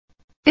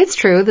It's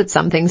true that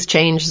some things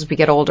change as we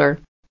get older.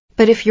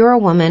 But if you're a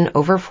woman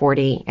over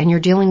 40 and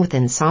you're dealing with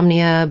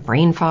insomnia,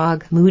 brain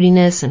fog,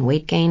 moodiness, and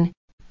weight gain,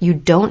 you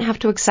don't have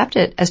to accept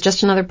it as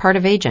just another part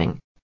of aging.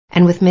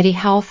 And with MIDI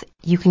Health,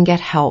 you can get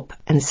help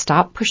and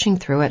stop pushing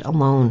through it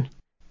alone.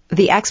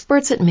 The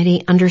experts at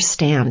MIDI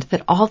understand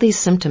that all these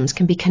symptoms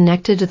can be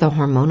connected to the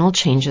hormonal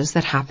changes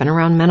that happen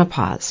around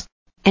menopause.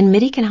 And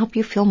MIDI can help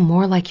you feel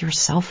more like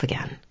yourself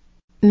again.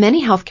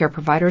 Many healthcare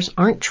providers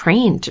aren't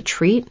trained to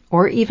treat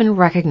or even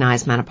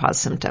recognize menopause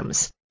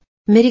symptoms.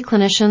 MIDI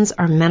clinicians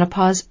are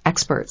menopause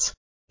experts.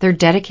 They're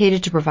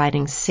dedicated to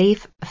providing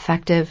safe,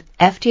 effective,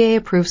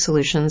 FDA-approved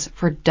solutions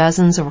for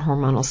dozens of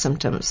hormonal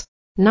symptoms,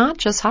 not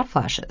just hot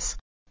flashes.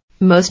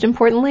 Most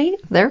importantly,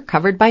 they're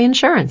covered by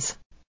insurance.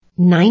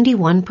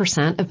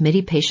 91% of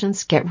MIDI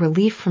patients get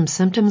relief from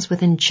symptoms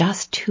within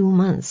just 2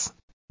 months.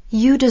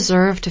 You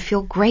deserve to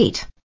feel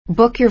great.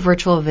 Book your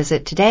virtual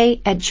visit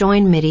today at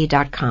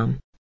joinmidi.com.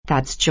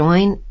 That's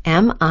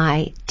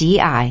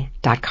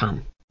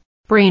joinmidi.com.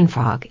 Brain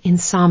fog,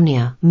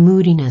 insomnia,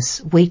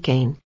 moodiness, weight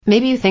gain.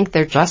 Maybe you think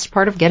they're just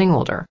part of getting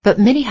older, but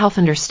MIDI Health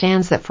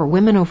understands that for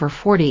women over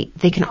 40,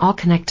 they can all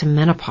connect to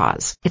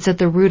menopause. It's at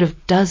the root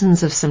of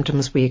dozens of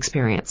symptoms we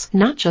experience,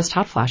 not just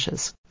hot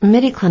flashes.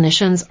 MIDI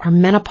clinicians are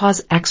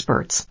menopause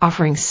experts,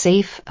 offering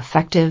safe,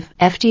 effective,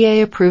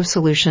 FDA-approved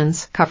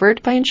solutions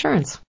covered by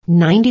insurance.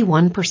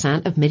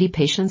 91% of MIDI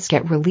patients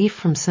get relief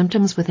from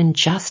symptoms within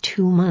just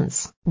 2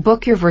 months.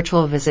 Book your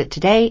virtual visit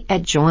today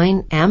at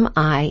joinmidi.com.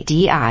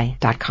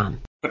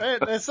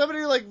 As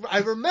somebody, like, I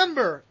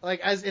remember,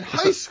 like, as in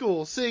high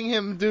school, seeing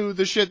him do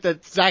the shit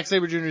that Zack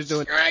Sabre Jr. is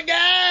doing. Alright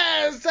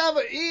guys, it's time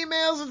for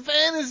emails and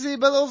fantasy,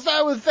 but we'll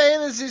start with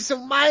fantasy, so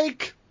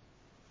Mike!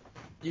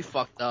 You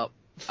fucked up.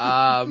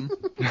 Mike!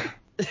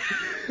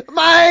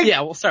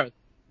 Yeah, we'll start with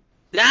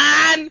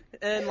Don!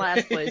 In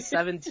last place,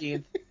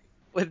 17th.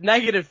 With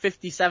negative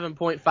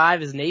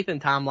 57.5 is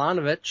Nathan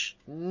Tomlanovich.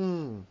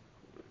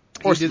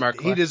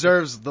 He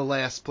deserves the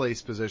last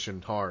place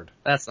position hard.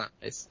 That's not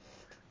nice.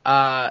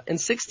 In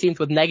 16th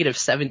with negative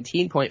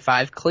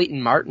 17.5,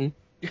 Clayton Martin.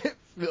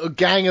 A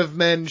gang of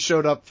men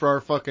showed up for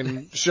our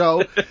fucking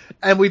show,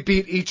 and we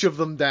beat each of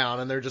them down,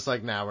 and they're just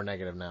like, nah, we're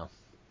negative now.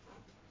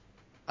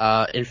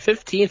 In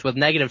 15th with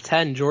negative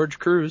 10, George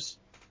Cruz.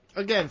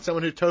 Again,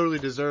 someone who totally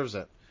deserves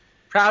it.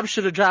 Probably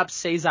should have dropped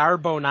Cesar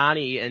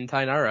Bonani and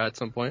Tainara at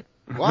some point.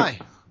 Why?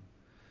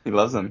 He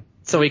loves him.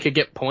 So he could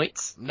get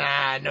points?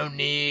 Nah, no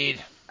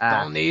need.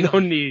 Don't need no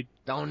them. need.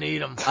 Don't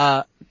need them.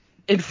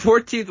 In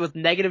 14th with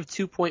negative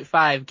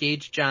 2.5,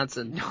 Gage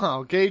Johnson.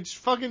 No, Gage,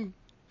 fucking,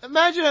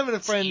 imagine having a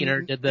friend.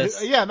 Skeeter did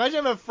this. Yeah, imagine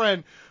having a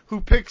friend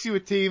who picks you a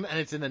team and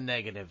it's in the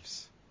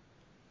negatives.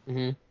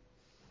 Mm-hmm.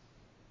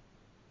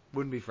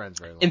 Wouldn't be friends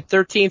very long. In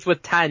 13th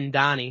with 10,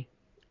 Donnie.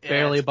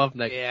 Barely above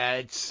negative. Yeah,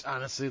 it's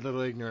honestly a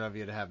little ignorant of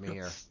you to have me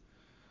here.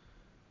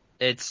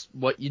 It's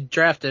what you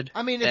drafted.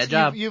 I mean, Bad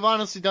job. You've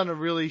honestly done a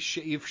really,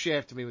 you've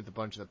shafted me with a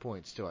bunch of the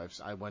points too.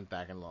 I went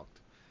back and looked.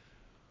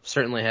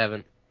 Certainly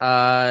haven't.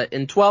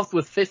 In 12th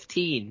with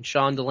 15,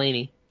 Sean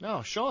Delaney.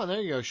 Oh, Sean, there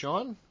you go,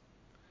 Sean.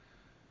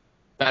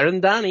 Better than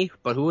Donnie,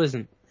 but who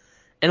isn't?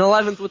 In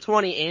 11th with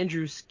 20,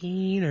 Andrew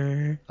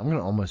Skeeter. I'm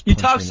gonna almost. You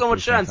talk so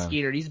much shit on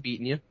Skeeter, he's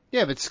beating you.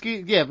 Yeah, but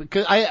Skeeter's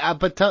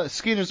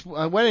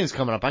wedding's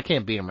coming up. I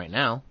can't beat him right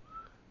now.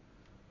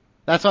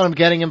 That's what I'm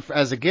getting him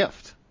as a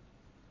gift.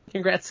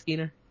 Congrats,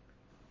 Skeeter.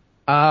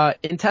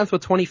 In 10th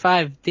with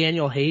 25,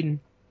 Daniel Hayden.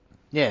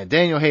 Yeah,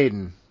 Daniel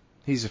Hayden.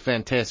 He's a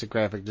fantastic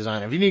graphic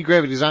designer. If you need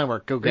graphic design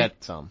work, go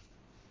get some.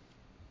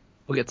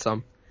 We'll get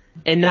some.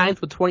 In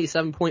 9th with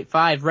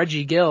 27.5,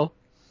 Reggie Gill.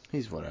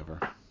 He's whatever.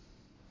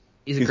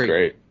 He's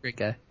great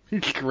guy.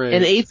 He's great.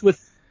 In 8th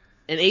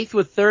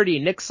with 30,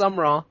 Nick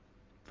Summerall.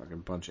 Fucking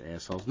bunch of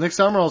assholes. Nick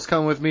Summerall's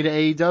coming with me to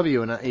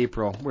AEW in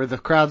April, where the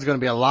crowd's gonna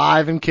be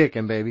alive and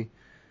kicking, baby.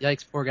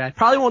 Yikes, poor guy.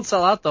 Probably won't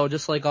sell out though,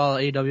 just like all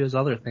AEW's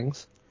other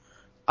things.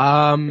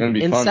 Gonna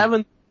be in fun.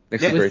 7th,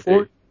 Nick's a great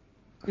date.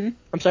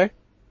 I'm sorry?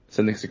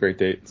 So Nick's a great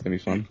date. It's gonna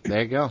be fun.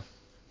 There you go.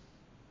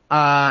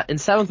 In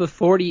 7th with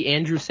 40,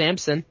 Andrew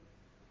Sampson.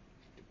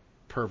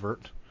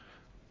 Pervert.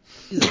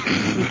 In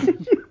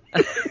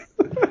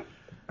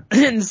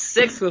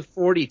 6th with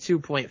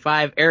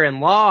 42.5, Aaron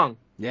Long.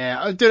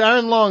 Yeah, dude,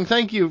 Aaron Long,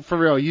 thank you for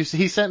real.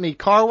 He sent me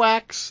car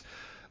wax,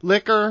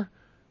 liquor,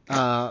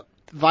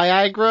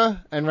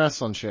 Viagra, and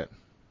wrestling shit.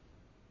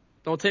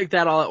 Don't take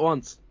that all at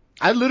once.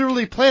 I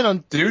literally plan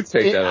on. Do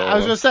take that all I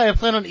was at gonna say I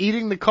plan on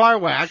eating the car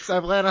wax.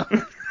 I plan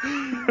on.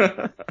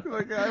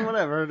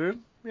 Whatever, dude.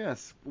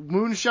 Yes,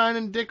 moonshine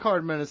and dick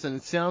hard medicine.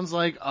 It sounds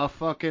like a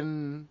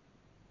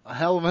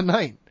hell of a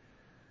night.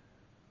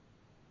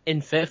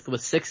 In 5th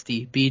with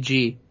 60,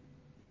 BG.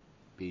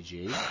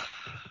 BG.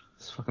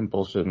 It's fucking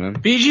bullshit, man.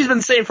 BG's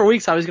been saying for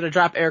weeks how he's gonna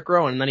drop Eric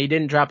Rowan, and then he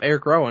didn't drop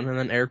Eric Rowan, and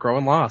then Eric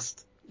Rowan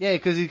lost. Yeah,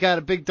 because he's got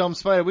a big dumb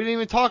spider. We didn't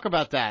even talk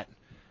about that.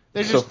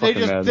 They So just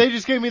fucking mad. they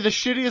just gave me the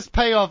shittiest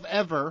payoff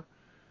ever.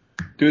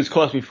 Dude, it's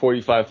cost me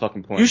 45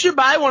 fucking points. You should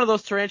buy one of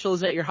those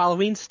tarantulas at your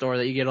Halloween store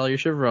that you get all your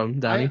shit from,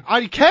 Donnie.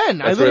 I can.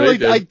 That's what they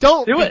did. I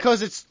don't Do it.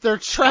 because they're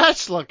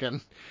trash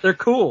looking. They're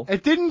cool.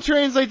 It didn't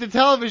translate to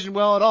television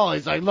well at all.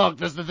 He's like, look,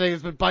 this is the thing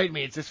that's been biting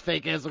me. It's this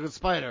fake ass looking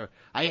spider.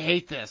 I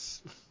hate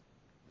this.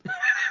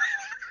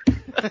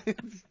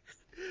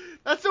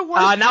 That's the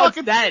worst Now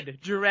fucking... it's dead.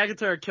 Drew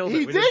McIntyre killed it.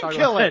 He We didn't did talk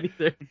kill about it.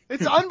 that either.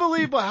 It's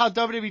unbelievable how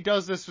WWE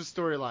does this with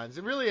storylines.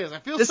 It really is. I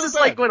feel This so is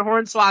bad. like when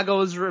Hornswoggle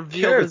was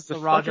revealed as the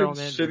Raw fucking General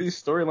shitty Manager.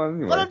 storyline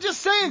anyway. But I'm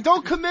just saying,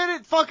 don't commit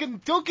it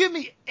don't give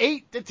me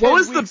 8 to 10 What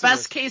was the weeks of best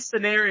this. case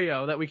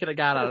scenario that we could have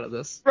got out of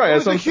this? Right, It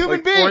was that's what a I'm saying, human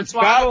like, being.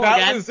 Hornswoggle That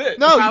again? was it.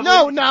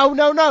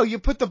 No. You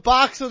put the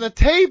box on the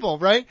table,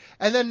 right?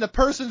 And then the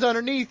person's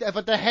underneath,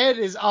 but the head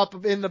is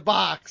up in the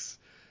box.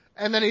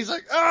 And then he's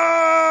like,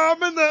 I'm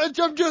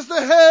just the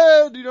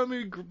head. You know what I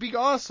mean? Be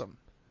awesome.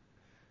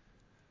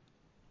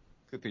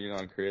 Good thing you're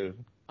not creative.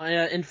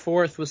 In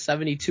fourth was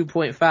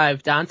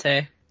 72.5.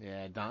 Dante.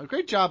 Yeah,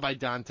 great job by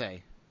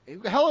Dante.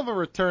 Hell of a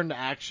return to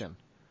action.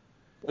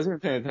 Wasn't even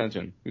paying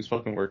attention. He was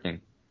fucking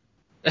working.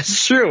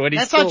 That's true. And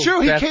he's That's not still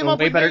true. He drafting came a up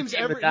way with better names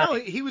team than No,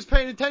 Donnie. he was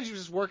paying attention. He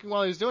was just working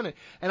while he was doing it.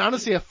 And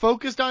honestly, a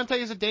focused Dante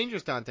is a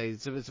dangerous Dante.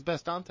 It's the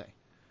best Dante.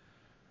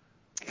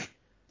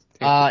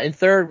 In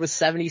third was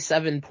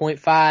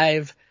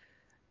 77.5.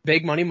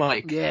 Big Money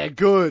Mike. Yeah,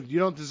 good. You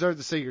don't deserve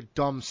to say your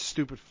dumb,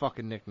 stupid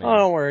fucking nickname. Oh,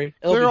 don't worry.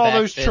 It'll Clear be all back,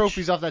 those bitch.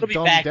 trophies off that It'll be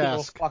dumb back, you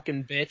desk. little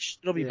fucking bitch.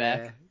 It'll be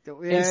back. Yeah,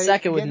 In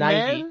second you with getting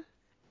 90. mad?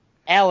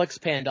 Alex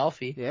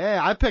Pandolfi.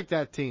 Yeah, I picked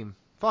that team.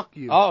 Fuck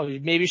you. Oh,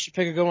 maybe you should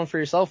pick a good one for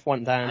yourself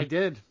one time. I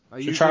did. I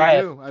Should usually try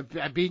do.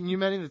 I've beaten you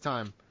many of the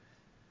time.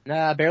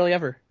 Nah, barely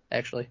ever,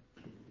 actually.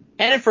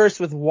 And at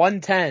first with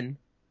 110.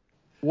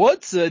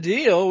 What's the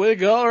deal with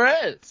Go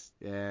Reds?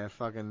 Yeah,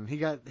 fucking.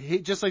 He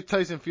just like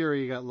Tyson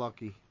Fury, he got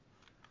lucky.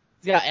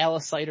 He's got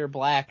Alice Cider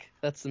Black.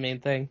 That's the main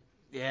thing.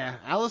 Yeah,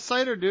 Alice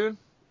cider, dude.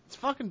 It's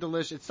fucking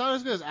delicious. It's not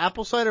as good as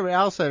apple cider, but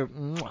Alice cider,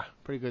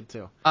 pretty good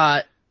too.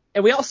 And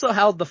we also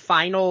held the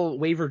final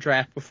waiver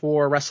draft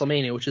before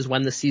WrestleMania, which is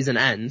when the season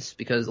ends,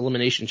 because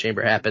Elimination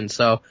Chamber happened.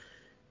 So,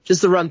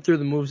 just to run through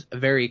the moves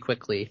very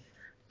quickly.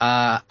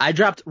 I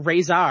dropped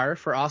Razor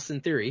for Austin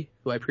Theory,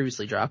 who I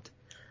previously dropped.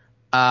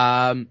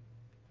 Panda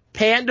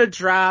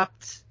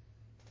dropped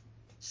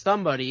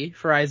somebody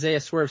for Isaiah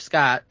Swerve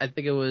Scott. I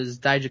think it was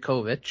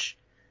Dijakovic.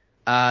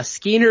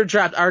 Skeeter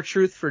dropped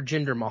R-Truth for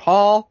Jinder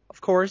Mahal,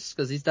 of course,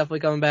 because he's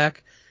definitely coming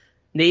back.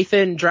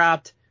 Nathan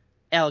dropped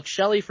Alex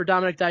Shelley for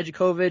Dominic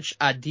Dijakovic.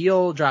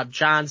 Adil dropped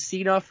John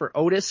Cena for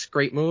Otis.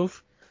 Great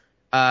move.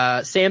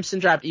 Samson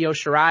dropped Io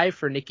Shirai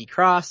for Nikki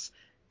Cross.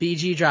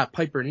 BG dropped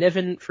Piper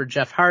Niven for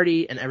Jeff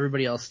Hardy, and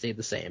everybody else stayed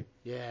the same.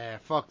 Yeah,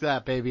 fuck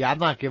that, baby. I'm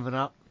not giving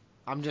up.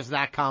 I'm just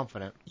that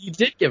confident. You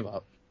did give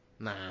up.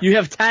 Nah. You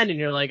have 10, and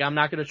you're like, I'm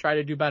not going to try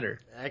to do better.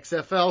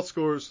 XFL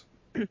scores.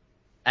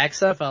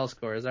 XFL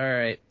scores,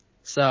 alright.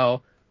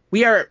 So,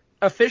 we are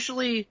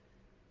officially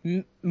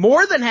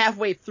more than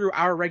halfway through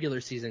our regular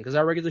season, because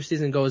our regular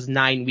season goes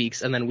 9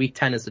 weeks, and then week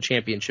 10 is the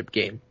championship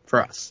game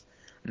for us.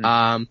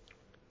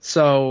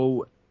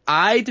 So,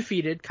 I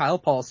defeated Kyle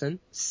Paulson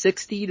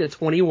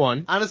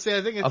 60-21. Honestly,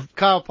 I think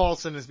Kyle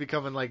Paulson is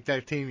becoming like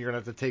that team you're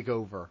going to have to take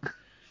over.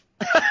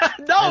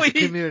 No, As a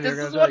this community, you're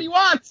is gonna what be he like-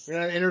 wants. We're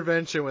going to have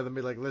intervention with him,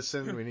 be like,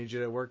 listen, we need you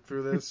to work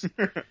through this.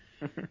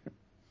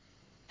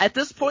 At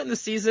this point in the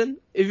season,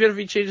 even if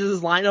he changes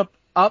his lineup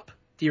up,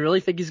 do you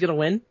really think he's going to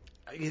win?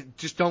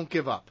 Just don't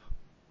give up.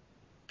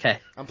 Okay.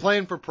 I'm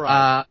playing for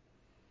pride.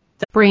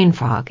 Brain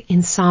fog,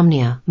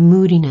 insomnia,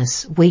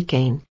 moodiness, weight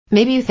gain.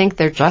 Maybe you think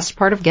they're just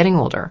part of getting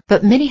older,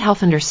 but MIDI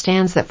Health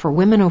understands that for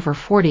women over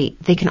 40,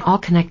 they can all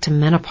connect to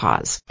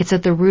menopause. It's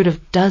at the root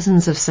of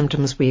dozens of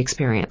symptoms we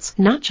experience,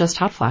 not just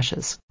hot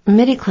flashes.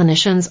 MIDI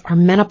clinicians are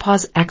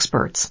menopause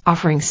experts,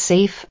 offering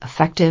safe,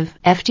 effective,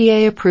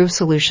 FDA-approved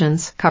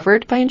solutions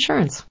covered by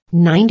insurance.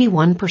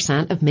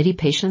 91% of MIDI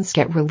patients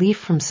get relief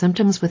from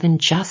symptoms within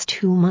just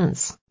 2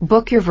 months.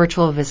 Book your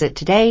virtual visit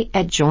today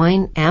at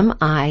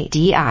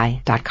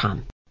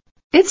joinmidi.com.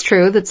 It's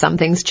true that some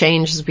things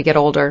change as we get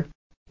older.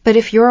 But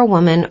if you're a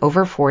woman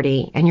over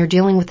 40 and you're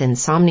dealing with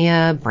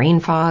insomnia, brain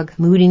fog,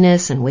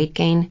 moodiness, and weight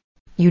gain,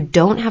 you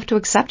don't have to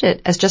accept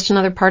it as just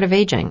another part of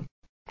aging.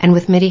 And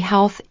with MIDI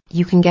Health,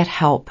 you can get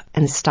help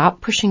and stop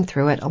pushing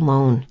through it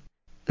alone.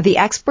 The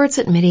experts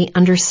at MIDI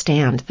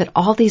understand that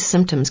all these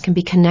symptoms can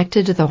be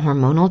connected to the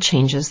hormonal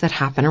changes that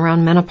happen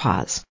around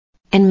menopause.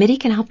 And MIDI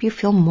can help you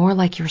feel more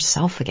like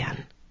yourself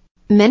again.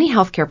 Many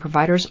healthcare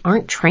providers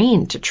aren't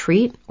trained to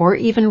treat or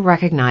even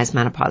recognize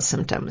menopause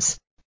symptoms.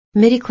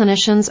 MIDI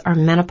clinicians are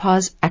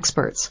menopause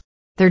experts.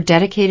 They're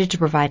dedicated to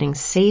providing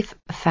safe,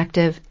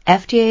 effective,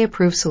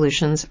 FDA-approved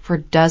solutions for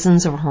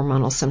dozens of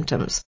hormonal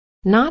symptoms,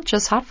 not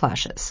just hot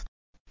flashes.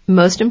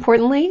 Most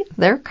importantly,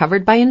 they're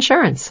covered by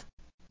insurance.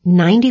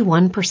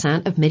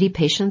 91% of MIDI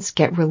patients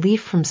get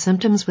relief from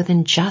symptoms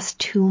within just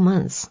 2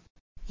 months.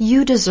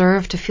 You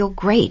deserve to feel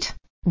great.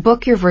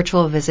 Book your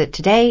virtual visit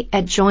today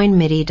at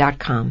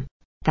joinmidi.com.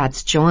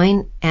 That's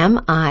joinmidi.com.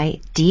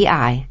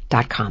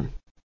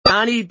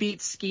 Donnie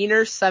beat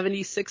Skeeter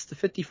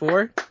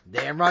 76-54.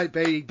 Damn right,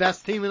 baby.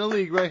 Best team in the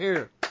league right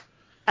here.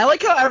 I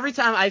like how every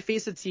time I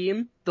face a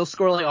team, they'll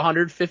score like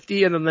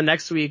 150, and then the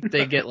next week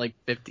they get like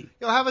 50.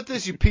 Yo, how about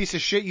this, you piece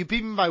of shit? You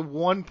beat me by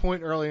 1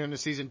 point earlier in the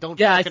season. Don't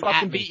Yeah, I fucking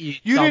fucking at me. beat you.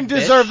 You dumb didn't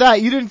deserve bitch.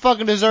 that. You didn't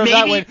fucking deserve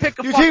that Maybe win. pick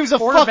a Your fucking team's a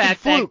quarterback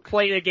fucking fluke. that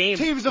played a game.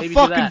 Team's a Maybe do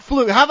fucking that.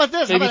 fluke. How about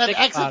this? Maybe How about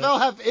think that about XFL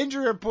have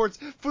injury reports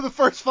for the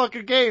first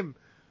fucking game?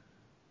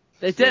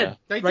 They did. Yeah.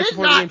 They right did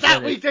before the not game that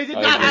started. week. They did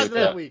I not agree have with that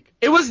that. week.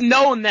 It was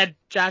known that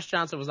Josh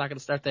Johnson was not going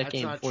to start that That's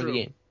game not before true. the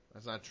game.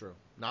 That's not true.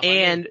 Not by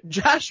And me.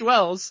 Josh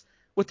Wells,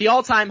 with the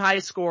all-time high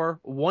score,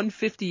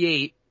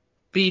 158,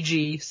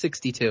 BG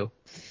 62.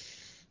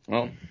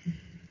 Well,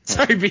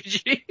 Sorry,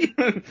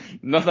 BG.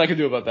 nothing I can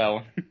do about that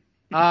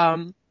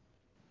one.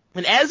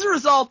 And as a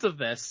result of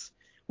this,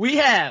 we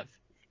have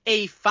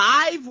a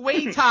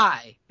 5-way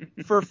tie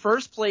for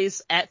first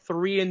place at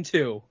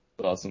 3-2.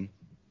 Awesome.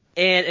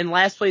 And in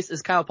last place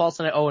is Kyle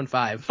Paulson at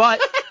 0-5. But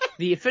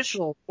the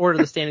official order of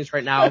the standings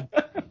right now,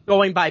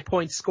 going by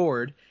points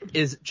scored,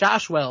 is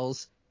Josh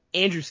Wells,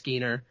 Andrew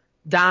Skeeter,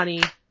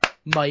 Donnie,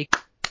 Mike,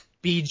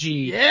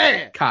 BG,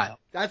 Yeah. Kyle.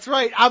 That's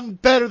right. I'm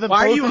better than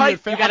Why are both you of you.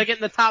 hyped? You gotta get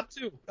in the top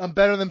 2. I'm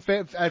better than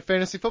at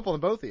fantasy football than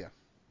both of you.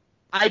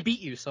 I beat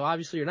you, so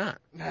obviously you're not.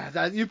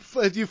 You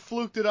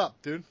fluked it up,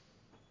 dude.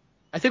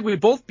 I think we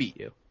both beat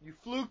you. You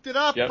fluked it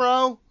up, Yep.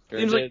 bro. Sure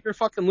Seems did. like you're a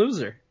fucking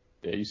loser.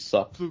 Yeah, you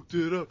suck. Fluked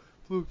it up.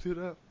 Fluked it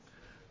up.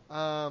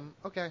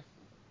 Okay.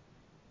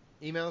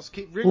 Emails.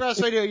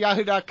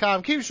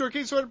 Ringrassradio@yahoo.com. Keep it short,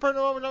 keep it short.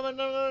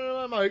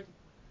 No, Mike.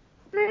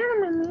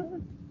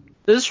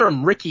 This is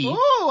from Ricky,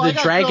 Oh, the I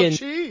got Dragon. grilled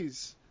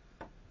cheese.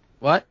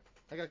 What?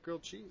 I got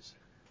grilled cheese.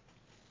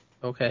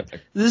 Okay.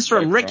 This is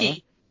from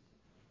Ricky,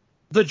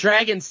 the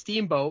Dragon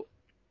Steamboat,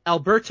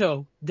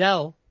 Alberto,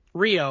 Del,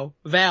 Rio,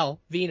 Val,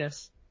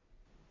 Venus.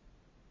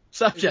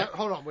 Subject.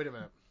 Hold on, wait a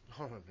minute.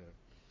 Hold on a minute.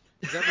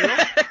 Is that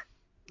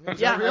real? Is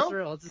Yeah, that real? that's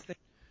real. It's his thing.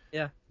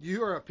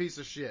 You are a piece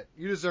of shit.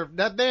 You deserve.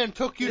 That man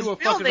took you His to a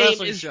real fucking name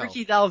wrestling is show.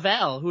 Ricky Del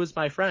Val, who is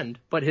my friend,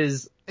 but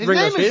his His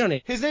regular name radio is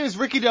name. his name is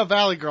Ricky Del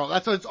Valley Girl.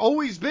 That's what it's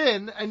always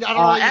been, and I don't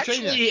know why you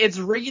changed Actually, it. it's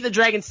Ricky the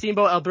Dragon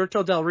Steamboat,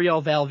 Alberto Del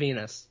Rio, Val,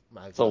 Venus.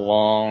 It's a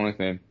long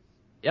nickname.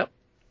 Yep.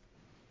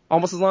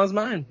 Almost as long as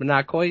mine, but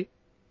not quite.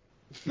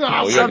 Oh, Oh,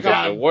 my you gotta get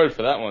God. an award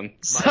for that one.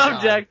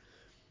 Subject.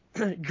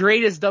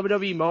 Greatest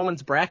WWE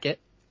moments bracket.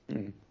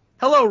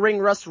 Hello, Ring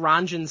Rust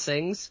Ranjan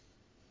sings.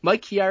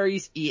 Mike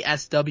Chiari's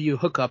ESW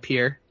hookup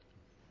here.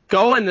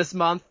 Going this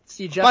month.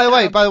 See Jeff. By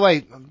the Cobb.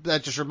 way,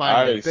 that just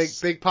reminded me.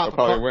 Nice. Big I'll Papa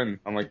probably Pump. win.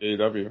 I'm like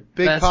AEW.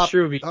 Big That's Pop.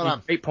 true. Hold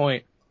on. Great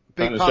point.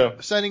 Big On the Pop.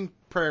 show. Sending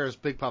prayers.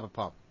 Big Papa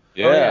Pump.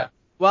 Yeah. Oh, yeah.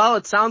 Well,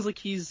 it sounds like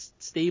he's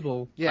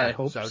stable. Yeah. I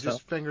hope so.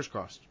 Just fingers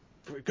crossed.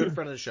 Good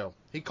friend of the show.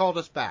 He called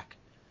us back.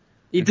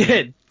 He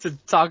did to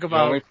talk The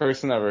about. only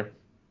person ever.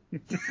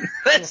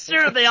 That's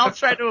true. They all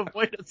try to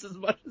avoid us as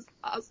much as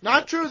possible.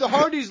 Not true. The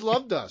Hardys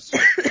loved us.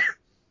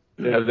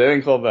 Yeah, they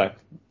didn't call back.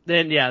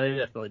 Then yeah, they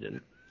definitely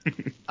didn't.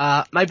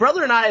 My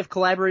brother and I have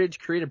collaborated to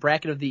create a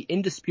bracket of the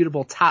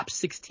indisputable top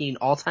 16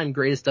 all-time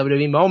greatest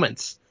WWE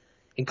moments.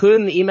 Included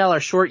in the email are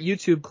short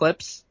YouTube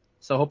clips,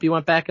 so I hope you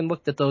went back and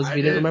looked at those if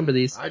you didn't remember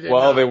these. I did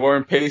Well, not. they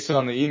weren't pasted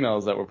on the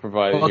emails that were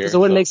provided Well, here. because it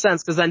wouldn't so- make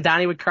sense, because then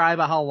Donnie would cry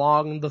about how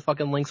long the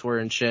fucking links were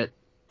and shit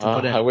to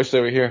put in. I wish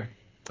they were here.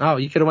 Oh,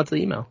 you could have went to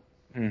the email.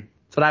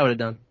 That's what I would have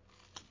done.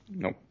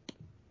 Nope.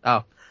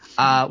 Oh.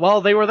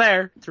 Well, they were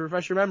there to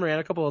refresh your memory on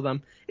a couple of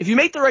them. If you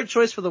make the right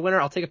choice for the winner,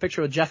 I'll take a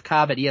picture with Jeff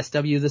Cobb at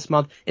ESW this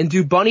month and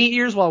do bunny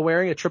ears while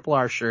wearing a Triple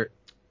R shirt.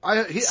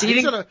 He's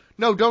Seating- gonna.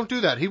 No, don't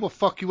do that. He will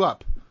fuck you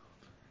up.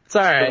 It's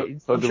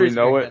alright. So I'm do sure we he's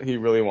know very what good. he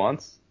really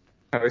wants?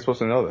 How are we supposed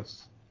to know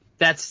this?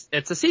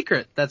 It's a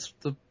secret. That's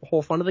the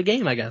whole fun of the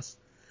game, I guess.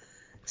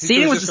 He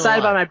Seating was just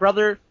decided by gonna lie. my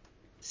brother.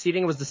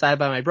 Seating was decided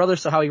by my brother,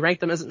 so how he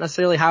ranked them isn't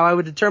necessarily how I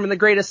would determine the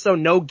greatest, so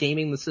no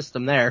gaming the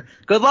system there.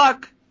 Good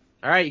luck!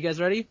 Alright, you guys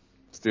ready?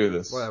 Let's do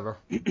this. Whatever.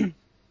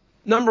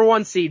 Number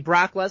 1 seed,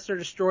 Brock Lesnar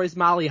destroys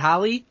Molly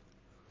Holly.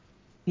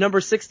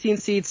 Number 16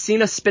 seed,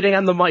 Cena spitting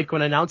on the mic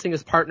when announcing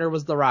his partner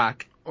was The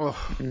Rock. Oh.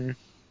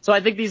 So I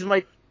think these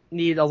might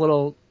need a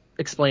little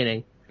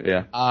explaining.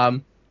 Yeah.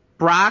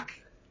 Brock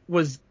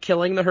was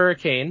killing the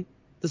Hurricane.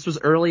 This was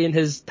early in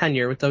his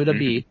tenure with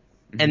WWE.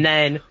 And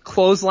then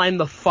clotheslined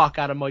the fuck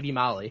out of Mighty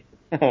Molly.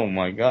 Oh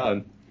my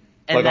god.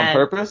 And Like then, on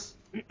purpose?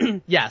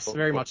 Yes,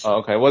 very much. Oh,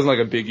 okay. It wasn't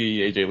like a Big E,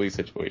 AJ Lee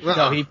situation. Well-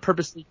 No, he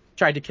purposely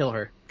tried to kill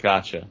her.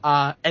 Gotcha.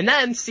 And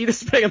then Cena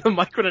spitting on the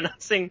mic when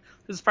announcing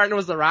his partner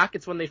was The Rock.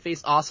 It's when they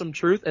face Awesome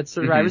Truth at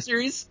Survivor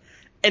Series.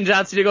 And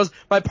John Cena goes,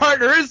 "My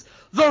partner is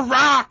The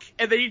Rock!"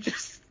 And then he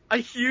just, a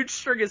huge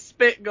string of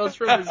spit goes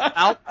from his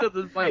mouth to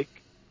the mic.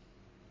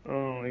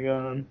 Oh my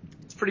god.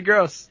 It's pretty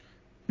gross.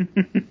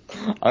 I'm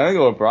gonna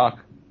go with Brock.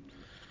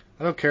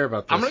 I don't care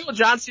about this. I'm gonna go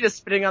John Cena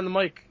spitting on the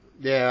mic.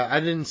 Yeah, I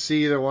didn't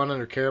see either one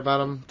or care about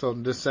them until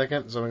this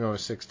second, so I'm gonna go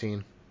with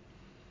 16.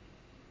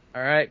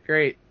 Alright,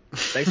 great.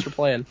 Thanks for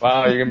playing.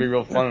 Wow, you're gonna be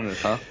real fun in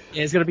this, huh?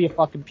 Yeah, he's gonna be a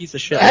fucking piece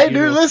of shit. Hey, like dude,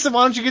 usual. listen.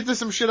 Why don't you get to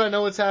some shit I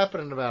know what's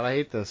happening about? I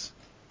hate this.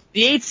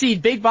 The 8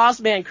 seed, Big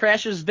Boss Man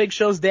crashes Big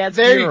Show's dad's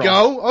There funeral. you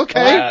go.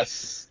 Okay.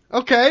 Yes.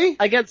 Okay.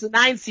 against the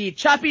 9 seed,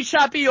 Choppy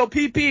Choppy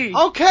OPP.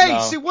 Okay.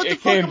 No, See, what the it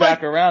fuck came am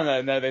back around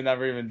and they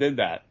never even did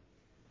that.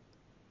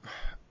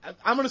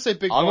 I'm gonna say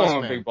Big I'm Boss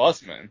going Man. with Big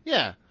Boss Man.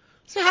 Yeah.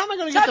 See, how am I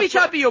gonna get Choppy the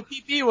Choppy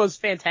OPP was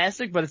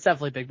fantastic, but it's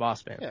definitely Big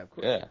Boss Man. Yeah, of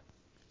course. Yeah.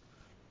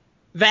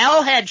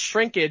 Val had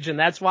shrinkage, and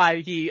that's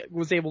why he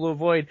was able to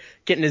avoid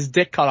getting his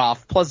dick cut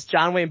off. Plus,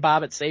 John Wayne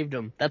Bobbitt saved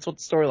him. That's what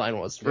the storyline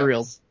was, for Yep.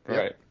 reals.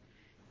 Right.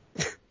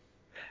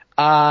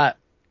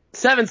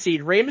 7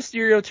 seed, Rey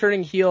Mysterio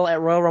turning heel at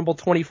Royal Rumble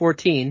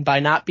 2014 by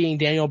not being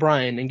Daniel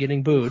Bryan and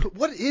getting booed.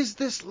 What is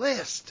this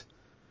list?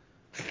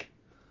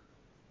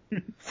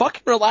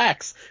 Fucking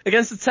relax.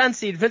 Against the 10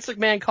 seed, Vince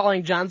McMahon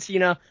calling John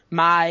Cena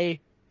my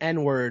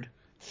N-word.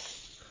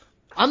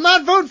 I'm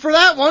not voting for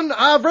that one. Rey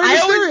I always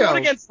Mysterio. vote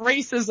against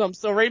racism,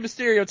 so Rey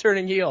Mysterio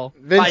turning heel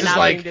Vince by is not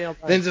like, being Daniel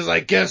Bryan. Vince is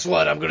like, guess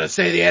what? I'm gonna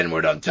say the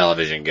N-word on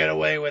television. Get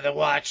away with it.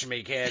 Watch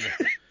me, kid.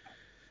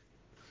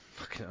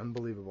 Fucking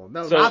unbelievable.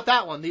 No, So- not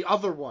that one. The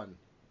other one.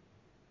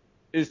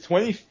 Is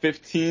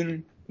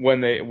 2015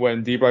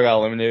 when D-Bar got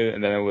eliminated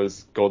and then it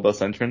was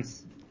Goldust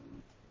entrance?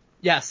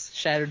 Yes,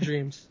 Shattered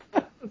Dreams.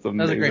 That's That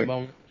was a great amazing.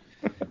 moment.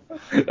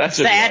 That's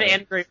just Sad wild.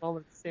 and great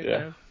moment at the same Yeah.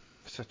 time.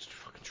 Such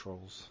fucking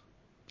trolls.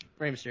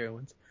 Rey Mysterio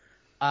wins.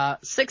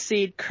 6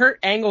 seed, Kurt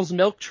Angle's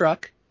milk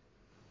truck.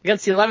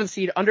 Against the 11th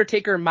seed,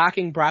 Undertaker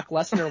mocking Brock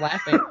Lesnar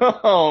laughing.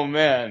 Oh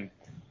man.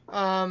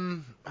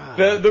 The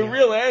damn.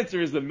 real answer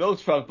is the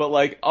milk truck, but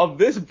like of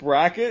this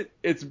bracket,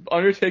 it's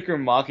Undertaker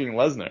mocking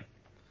Lesnar.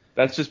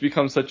 That's just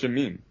become such a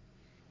meme.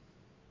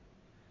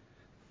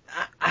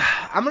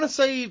 I'm gonna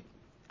say,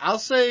 I'll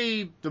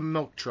say the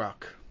milk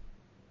truck.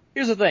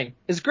 Here's the thing.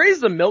 As great as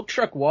the milk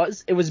truck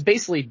was, it was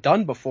basically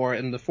done before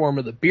in the form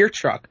of the beer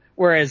truck.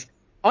 Whereas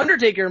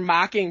Undertaker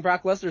mocking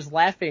Brock Lesnar's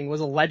laughing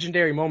was a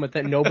legendary moment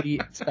that nobody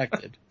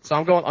expected. So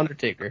I'm going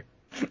Undertaker.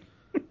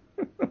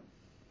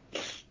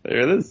 There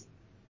it is.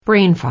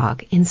 Brain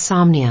fog,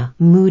 insomnia,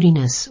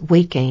 moodiness,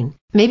 weight gain.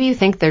 Maybe you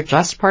think they're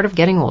just part of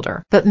getting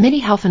older, but MIDI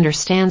Health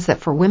understands that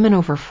for women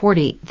over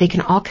 40, they can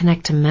all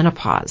connect to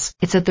menopause.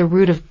 It's at the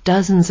root of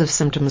dozens of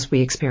symptoms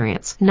we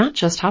experience, not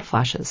just hot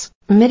flashes.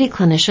 MIDI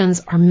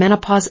clinicians are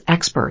menopause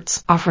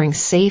experts, offering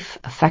safe,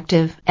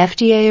 effective,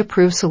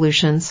 FDA-approved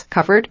solutions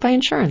covered by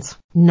insurance.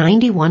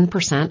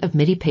 91% of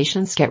MIDI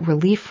patients get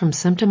relief from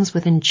symptoms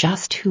within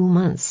just 2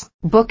 months.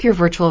 Book your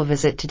virtual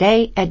visit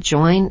today at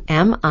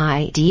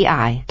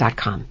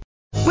joinmidi.com.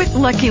 With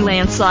Lucky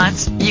Land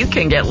Slots, you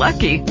can get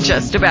lucky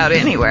just about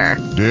anywhere.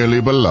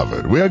 Dearly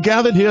beloved, we are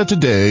gathered here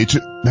today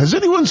to... Has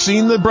anyone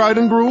seen the bride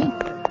and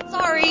groom?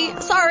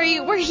 Sorry,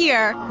 we're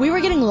here. We were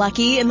getting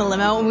lucky in the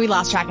limo and we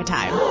lost track of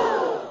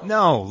time.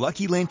 No,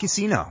 Lucky Land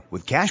Casino,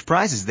 with cash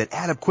prizes that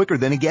add up quicker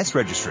than a guest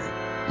registry.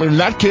 In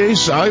that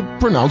case, I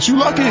pronounce you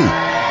lucky.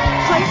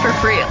 Play for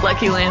free at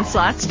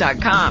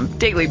LuckyLandSlots.com.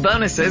 Daily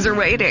bonuses are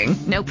waiting.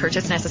 No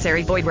purchase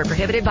necessary. Void where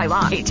prohibited by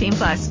law. 18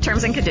 plus.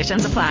 Terms and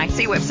conditions apply.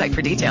 See website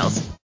for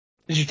details.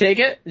 Did you take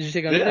it? Did you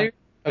take Undertaker?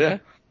 Yeah.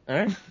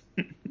 Okay.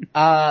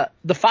 Alright.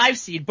 The 5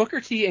 seed, Booker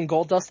T and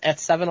Goldust at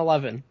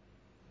 7-Eleven.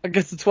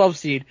 Against the 12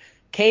 seed,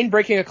 Kane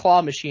breaking a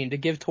claw machine to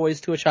give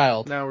toys to a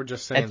child. Now we're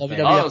just saying At things.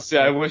 WWE. Oh, see,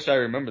 I wish I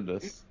remembered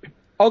this.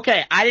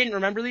 Okay, I didn't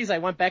remember these. I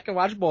went back and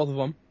watched both of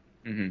them.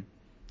 hmm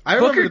I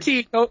remember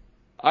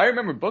I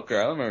remember Booker.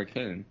 I don't remember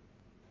Kane.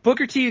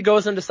 Booker T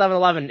goes into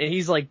 7-Eleven and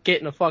he's like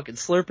getting a fucking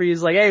Slurpee.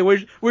 He's like, hey,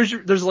 where's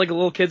your, there's like a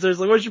little kid there's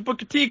like, where's your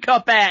Booker T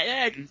cup at?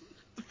 Yeah, get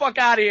the fuck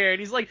out of here. And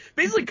he's like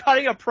basically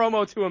cutting a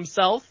promo to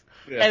himself.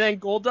 Yeah. And then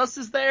Goldust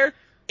is there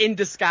in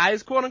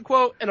disguise, quote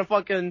unquote, in a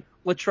fucking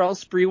Latrell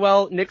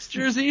Sprewell Knicks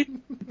jersey,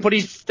 but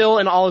he's still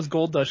in all his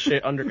Goldust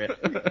shit under it.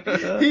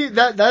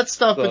 that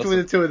stuff That's between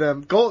awesome. the two of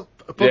them. Booker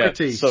Yeah,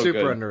 T, so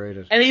super good.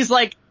 underrated. And he's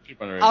like,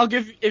 Keep on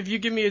reading. if you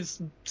give me a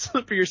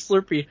slip of your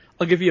Slurpee,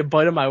 I'll give you a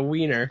bite of my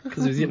wiener,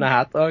 because he was eating a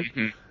hot dog.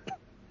 Mhm.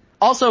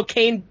 Also,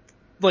 Kane,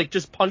 like,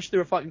 just punched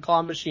through a fucking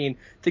claw machine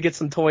to get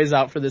some toys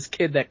out for this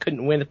kid that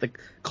couldn't win at the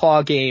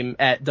claw game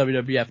at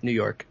WWF New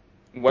York.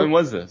 When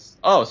was this?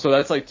 Oh, so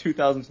that's like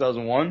 2000,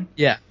 2001?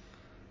 Yeah.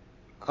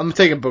 I'm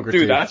taking Booker T.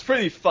 Dude, that's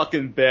pretty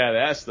fucking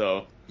badass,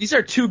 though. These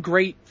are two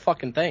great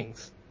fucking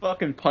things.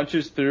 Fucking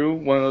punches through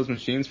one of those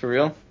machines for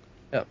real.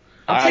 Yep.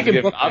 I I'm have to taking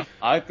give- Booker.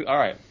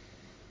 alright.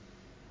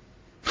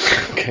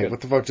 Okay,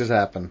 what the fuck just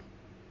happened?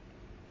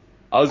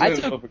 I was I going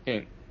to took- go for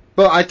Kane.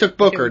 But I took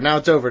Booker. Okay. Now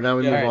it's over. Now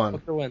we move Alright, on.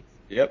 Booker wins.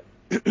 Yep.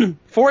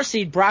 4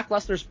 seed, Brock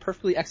Lesnar's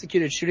perfectly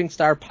executed shooting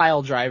star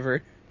pile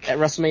driver at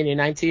WrestleMania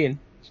 19.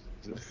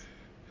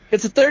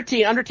 It's a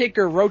 13,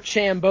 Undertaker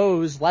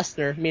Rochambeau's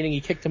Lesnar, meaning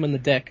he kicked him in the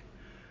dick.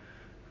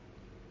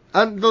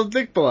 The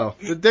dick below.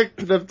 The dick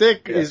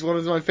Yeah. is one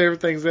of my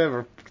favorite things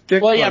ever.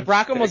 Dick Well, yeah, punch.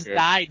 Brock almost Taker.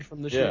 died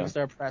from the shooting Yeah.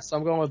 star press, so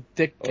I'm going with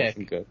dick That kick.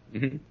 wasn't good.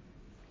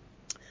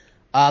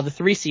 Mhm. The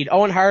 3 seed,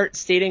 Owen Hart,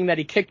 stating that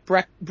he kicked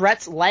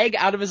Brett's leg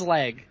out of his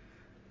leg.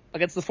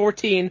 Against the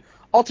 14,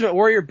 Ultimate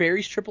Warrior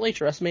buries Triple H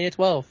at WrestleMania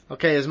 12.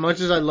 Okay, as much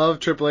as I love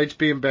Triple H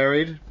being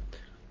buried,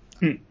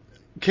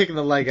 kicking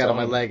the leg out of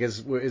my leg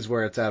is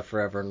where it's at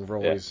forever and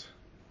always.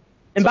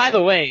 And by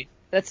the way,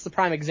 that's the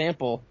prime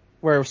example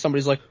where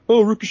somebody's like,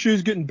 oh,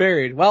 Ricochet's getting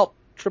buried. Well,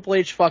 Triple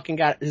H fucking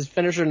got his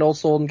finisher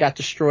no-sold and got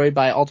destroyed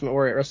by Ultimate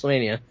Warrior at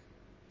WrestleMania.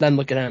 Then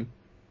look at him.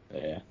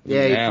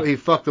 Yeah, he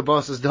fucked the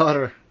boss's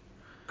daughter.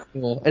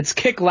 Cool. It's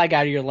kick leg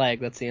out of your leg.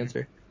 That's the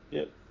answer.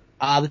 Yep.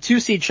 The 2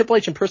 seed Triple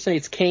H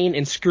impersonates Kane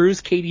and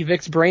screws Katie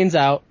Vick's brains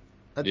out.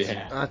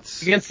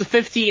 That's Against the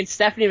 15,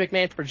 Stephanie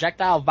McMahon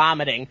projectile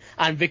vomiting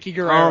on Vicky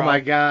Guerrero. Oh my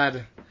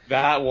God,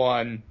 that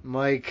one,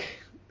 Mike.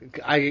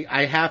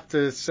 I have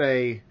to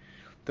say,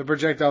 the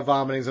projectile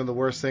vomiting is one of the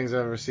worst things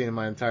I've ever seen in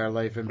my entire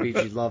life, and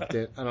BG loved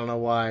it. I don't know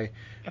why,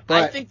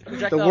 but I think the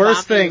projectile the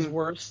worst vomiting thing is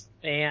worse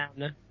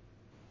than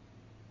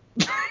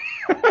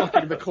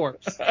fucking the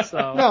corpse.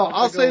 So no,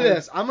 I'll say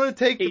this: I'm gonna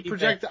take Katie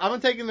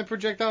I'm taking the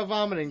projectile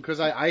vomiting because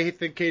I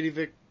think Katie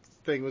Vick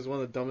thing was one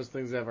of the dumbest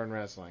things ever in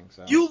wrestling.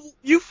 So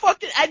You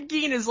fucking Ed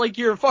Gein is like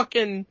your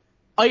fucking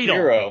idol.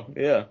 hero.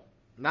 Yeah.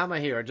 not my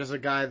hero, just a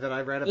guy that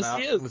I read Yes, about.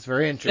 he is. It was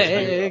very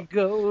interesting. There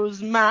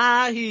goes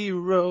my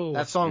hero.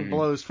 That song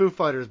blows. Foo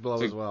Fighters blow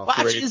It's a as well. Watch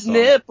great his song.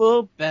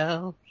 nipple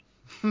bell.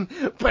 I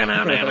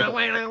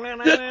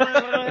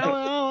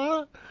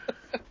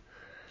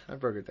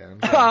broke it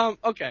down.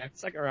 Okay,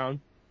 second round.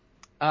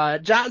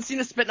 John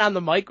Cena spitting on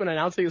the mic when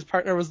announcing his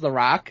partner was The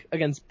Rock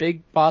against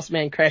Big Boss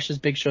Man crashes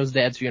Big Show's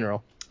dad's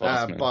funeral.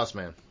 Boss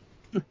man.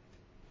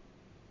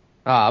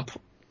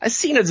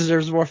 Cena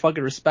deserves more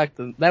fucking respect.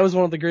 That was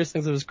one of the greatest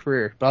things of his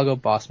career, but I'll go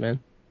Boss Man.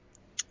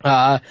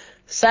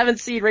 7th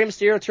seed Rey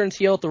Mysterio turns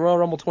heel at the Royal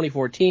Rumble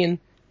 2014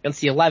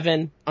 against the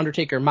 11,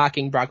 Undertaker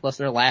mocking Brock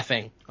Lesnar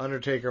laughing.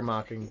 Undertaker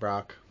mocking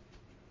Brock.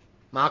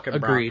 Mocking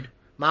Agreed. Brock.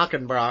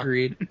 Mocking Brock.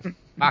 Agreed.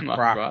 Mock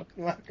Brock.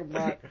 Mocking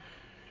Brock.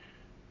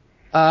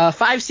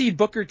 5 seed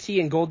Booker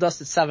T and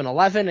Goldust at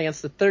 7-11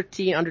 against the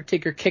 13,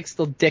 Undertaker kicks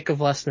the dick of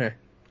Lesnar.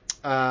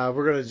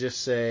 We're gonna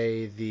just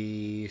say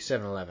the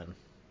 7-Eleven.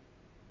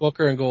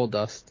 Booker and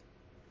Goldust.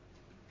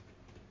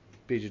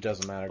 BG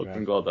doesn't matter.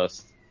 Fucking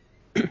Goldust.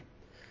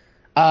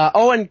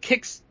 Owen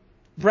kicks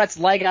Brett's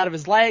leg out of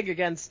his leg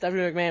against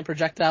Stephanie McMahon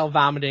projectile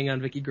vomiting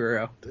on Vicky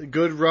Guerrero.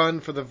 Good run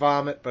for the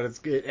vomit, but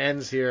it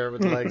ends here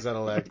with legs out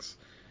of legs.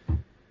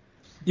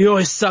 You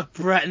always suck,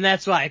 Brett, and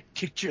that's why I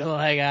kicked your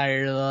leg out of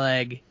your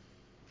leg.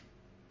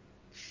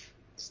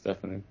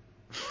 Stephanie.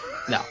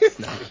 No,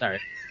 sorry.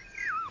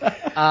 This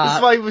is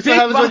what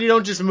happens when you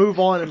don't just move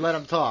on and let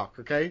him talk,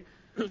 okay?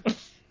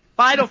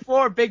 Final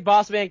 4, Big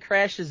Boss Man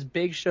crashes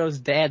Big Show's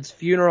dad's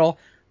funeral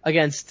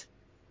against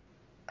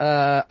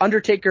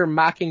Undertaker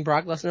mocking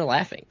Brock Lesnar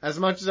laughing. As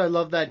much as I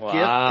love that Wow.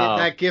 GIF,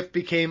 that GIF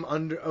became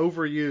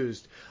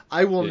overused.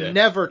 I will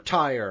never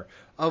tire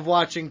of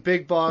watching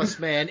Big Boss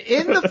Man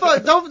in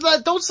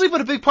the don't sleep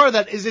on a big part of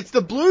that is it's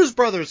the Blues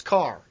Brothers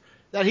car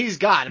that he's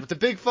got with the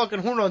big fucking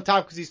horn on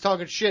top because he's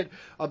talking shit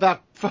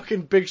about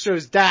fucking Big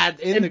Show's dad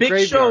in the Big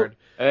graveyard.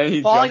 And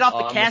he falling jumped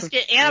off the on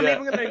casket, and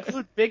I'm even going to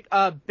include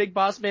Big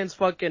Boss Man's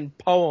fucking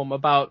poem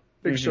about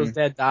Big Show's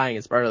dad dying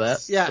as part of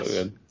that. Yes. So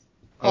good.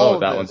 All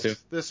that of one this. too.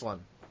 This one.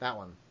 That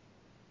one.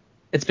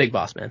 It's Big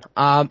Boss Man.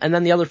 And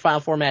then the other Final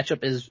 4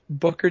 matchup is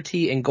Booker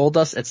T and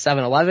Goldust at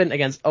 7-11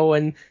 against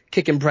Owen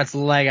kicking Brett's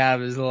leg out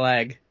of his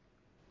leg.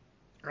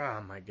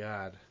 Oh my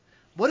God.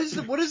 What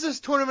is this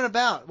tournament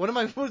about?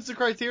 What's the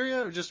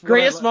criteria? Or just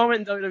Greatest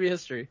moment in WWE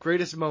history.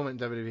 Greatest moment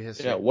in WWE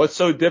history. Yeah, what's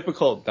so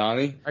difficult,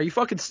 Donnie? Are you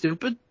fucking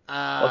stupid?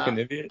 Fucking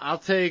idiot. I'll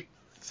take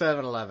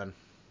 7-Eleven.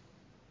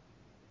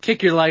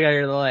 Kick your leg out of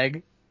your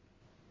leg.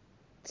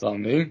 It's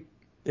on me.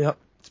 Yep.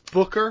 It's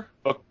Booker.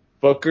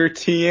 Booker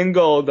T and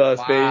Goldust,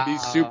 Wow. baby.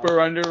 Super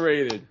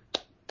underrated.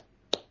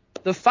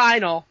 The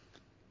final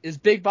is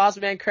Big Boss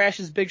Man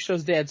crashes Big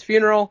Show's dad's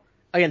funeral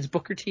against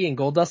Booker T and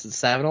Goldust at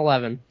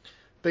 7-11.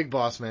 Big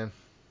Boss Man.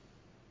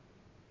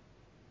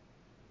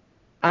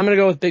 I'm gonna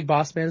go with Big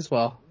Boss Man as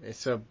well.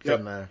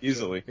 Doesn't matter.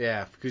 Easily.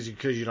 Yeah, because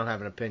you don't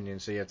have an opinion,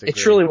 so you have to. It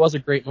agree. truly was a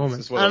great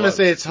moment. I'm gonna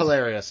say it's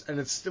hilarious, and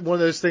it's one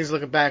of those things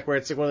looking back where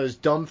it's like one of those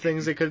dumb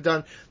things they could have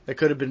done that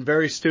could have been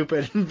very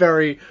stupid and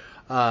very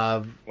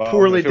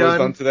poorly if it was done.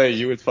 done today,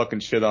 you would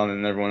fucking shit on it,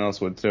 and everyone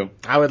else would too.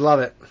 I would love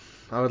it.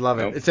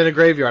 Nope. It's in a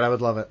graveyard. I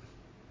would love it.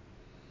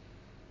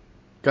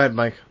 Go ahead,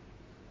 Mike.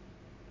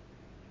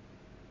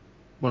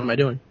 What am I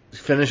doing?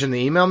 Finishing the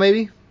email,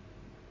 maybe.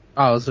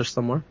 Oh, is there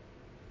somewhere?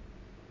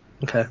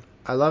 Okay.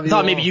 I love I you.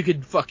 thought all. maybe you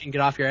could fucking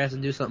get off your ass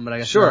and do something, but I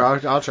guess Sure,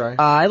 not. I'll try.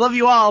 I love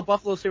you all.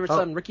 Buffalo's favorite Oh,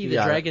 son, Ricky the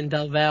got it. Dragon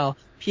Del Val.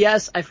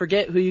 P.S. I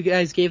forget who you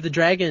guys gave the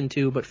dragon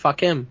to, but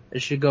fuck him.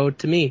 It should go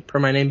to me, per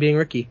my name being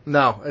Ricky.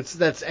 No,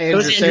 that's Andrew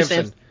was Andrew Sampson.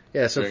 Sampson.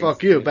 Yeah, so Very fuck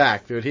good. you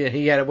back, dude.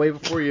 He had it way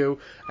before you,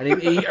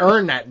 and he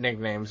earned that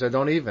nickname, so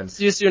don't even.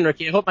 See you soon,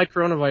 Ricky. I hope my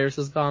coronavirus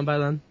is gone by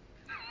then.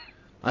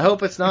 I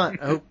hope it's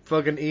not. I hope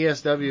fucking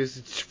ESW is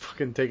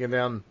fucking taken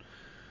down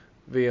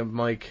via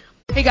Mike.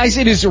 Hey guys,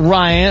 it is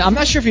Ryan. I'm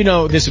not sure if you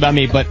know this about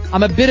me, but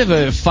I'm a bit of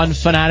a fun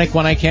fanatic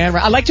when I can.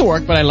 I like to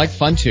work, but I like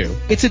fun too.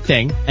 It's a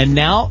thing. And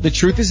now the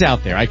truth is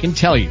out there. I can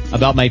tell you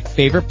about my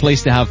favorite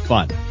place to have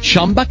fun.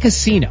 Chumba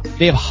Casino.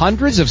 They have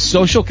hundreds of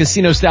social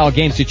casino style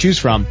games to choose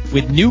from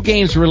with new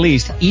games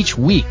released each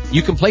week.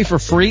 You can play for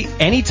free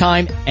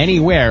anytime,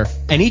 anywhere.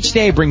 And each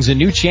day brings a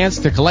new chance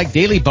to collect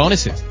daily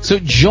bonuses. So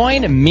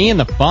join me in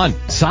the fun.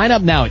 Sign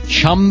up now at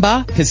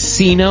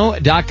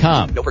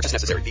ChumbaCasino.com. No purchase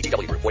necessary.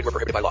 VGW Group. Void where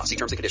prohibited by law. See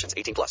terms and conditions.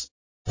 18+.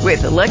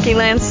 With the Lucky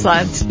Land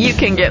Slots, you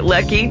can get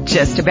lucky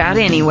just about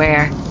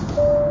anywhere.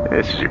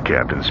 This is your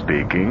captain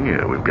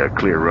speaking. We've got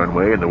clear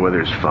runway and the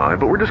weather's fine,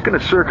 but we're just going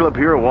to circle up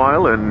here a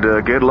while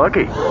and get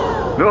lucky.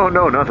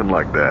 No, nothing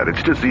like that.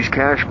 It's just these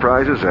cash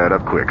prizes add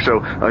up quick.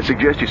 So I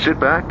suggest you sit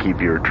back, keep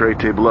your tray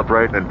table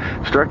upright, and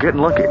start getting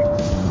lucky.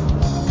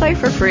 Play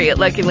for free at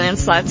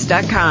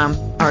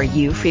LuckyLandSlots.com. Are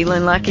you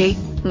feeling lucky?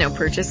 No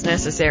purchase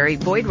necessary.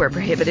 Void where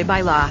prohibited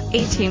by law.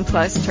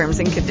 18+ terms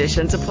and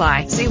conditions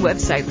apply. See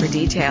website for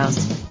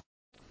details.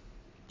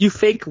 You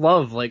fake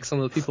love like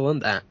some of the people in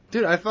that.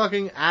 Dude, I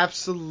fucking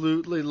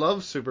absolutely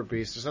love Super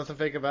Beast. There's nothing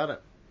fake about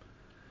it.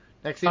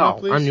 Next email,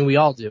 please. I mean, we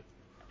all do.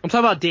 I'm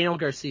talking about Daniel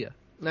Garcia.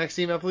 Next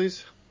email,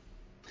 please.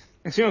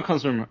 Next email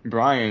comes from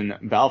Brian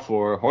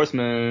Balfour,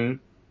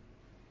 Horseman.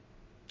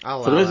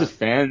 So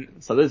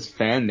there's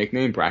fan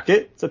nickname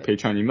bracket. It's a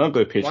Patreon email.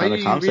 Go to patreon.com. Why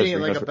are you reading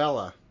it like a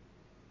Bella?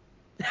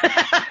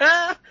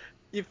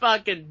 You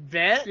fucking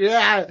bet?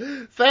 Yeah,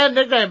 fan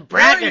nickname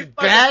bracket,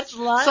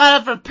 bitch. Sign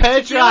up for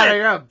Patreon or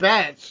you're a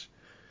bitch.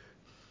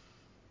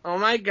 Oh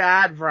my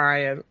God,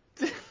 Brian.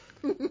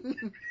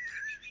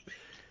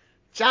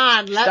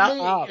 John,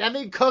 let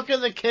me cook in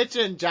the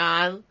kitchen,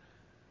 John.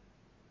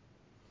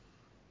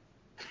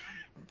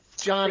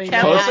 Johnny,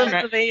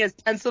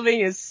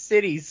 Pennsylvania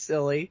City,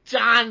 silly.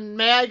 John,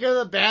 may I go to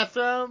the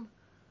bathroom?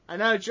 I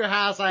know it's your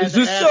house. Is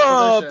this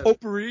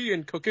potpourri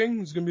and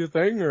cooking is gonna be a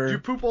thing, or do you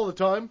poop all the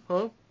time?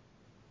 Huh?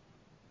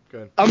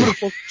 Good. I'm gonna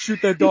fucking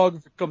shoot that dog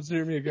if it comes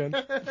near me again.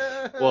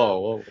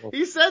 Whoa.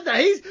 He said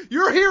that.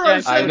 Your hero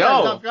said that,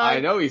 tough guy.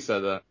 I know he said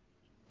that.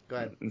 Go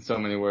ahead. In so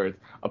many words.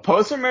 A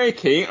post from Mary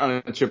Kate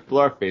on the Triple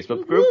R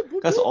Facebook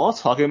group that's all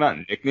talking about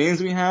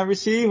nicknames we have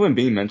received when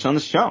being mentioned on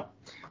the show.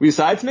 We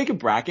decided to make a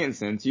bracket and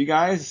send it to you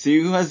guys to see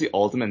who has the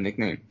ultimate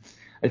nickname.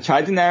 I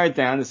tried to narrow it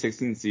down to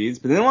 16 seeds,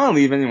 but didn't want to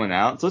leave anyone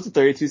out, so it's a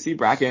 32 seed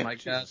bracket. Oh my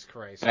Jesus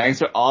Christ. Thanks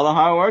for all the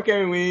hard work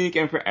every week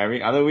and for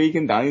every other week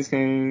in Donnie's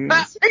Kings.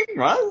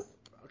 Russ?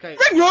 Okay.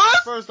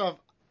 First off,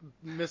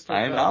 Mr.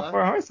 I'm Bella. out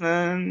for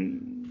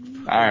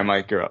Horseman. Alright,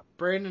 Mike, you're up.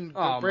 Brandon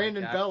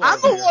Bella.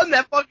 I'm the one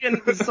that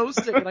fucking was so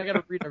sick and I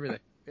gotta read everything.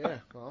 Yeah,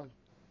 well.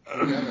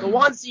 The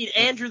 1 seed,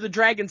 Andrew the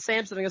Dragon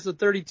Sampson against the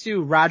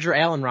 32, Roger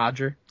Allen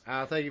Roger.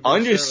 Thank you for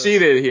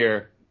Underseated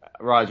here,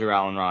 Roger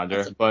Allen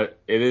Roger, but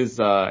it is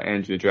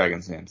Andrew the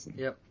Dragon Sampson.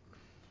 Yep.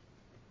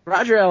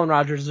 Roger Allen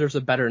Roger deserves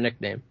a better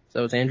nickname,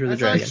 so it's Andrew the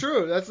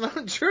Dragon. That's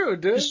not true,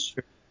 dude.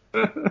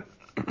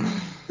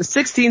 The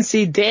 16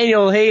 seed,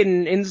 Daniel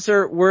Hayden,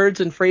 insert words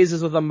and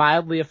phrases with a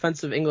mildly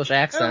offensive English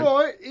accent.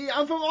 Hello,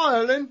 I'm from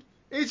Ireland.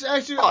 It's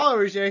actually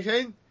Irish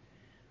accent.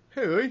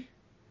 Who?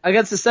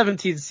 Against the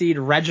 17th seed,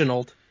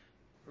 Reginald.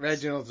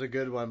 Reginald's a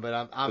good one, but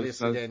I'm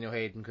obviously Daniel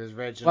Hayden, because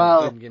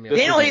Reginald didn't give me a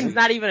Daniel Hayden's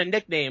not even a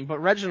nickname, but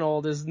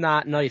Reginald is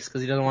not nice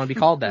because he doesn't want to be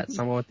called that.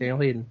 Someone with Daniel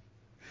Hayden.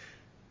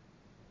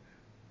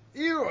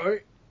 You're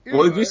right.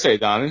 What did you say,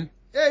 Donnie?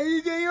 Yeah,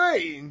 you're Daniel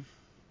Hayden.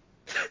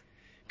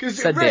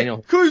 Because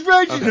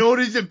Reginald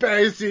is a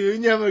bastard who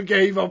never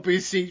gave up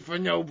his seat for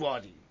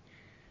nobody.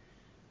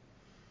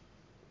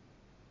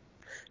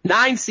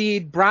 9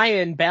 seed,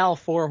 Brian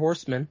Balfour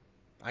Horseman.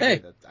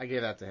 I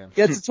gave that to him.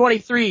 Gets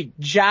 23,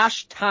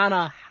 Josh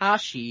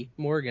Tanahashi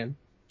Morgan.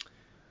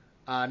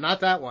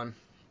 Not that one.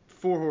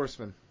 4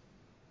 Horsemen.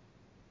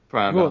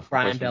 Brian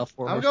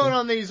Balfour. I'm going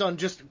on these on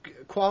just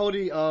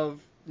quality of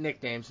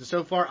nicknames, and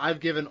so far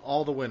I've given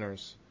all the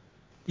winners.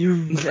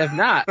 You have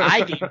not.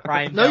 I gave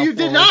Brian No, you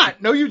did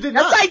not. No, you did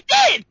not. Yes,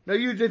 I did! No,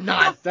 you did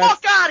not. Get the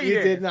fuck out of here!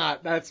 You did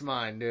not. That's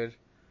mine, dude.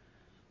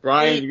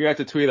 Brian, you're going to have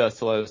to tweet us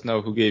to let us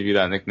know who gave you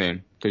that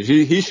nickname. Because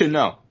he should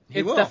know.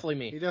 It's definitely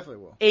me. He definitely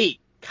will. 8.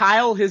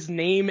 Kyle, his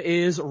name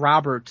is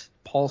Robert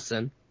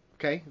Paulson.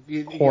 Okay.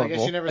 Horrible. I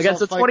guess you never Against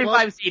saw the Fight 25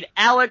 Club? seed,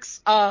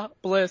 Alex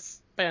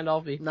Bliss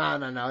Pandolfi.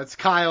 No. It's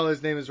Kyle.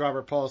 His name is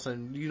Robert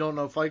Paulson. You don't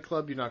know Fight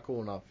Club? You're not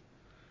cool enough.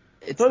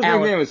 It's his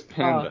Alex name is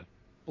Panda.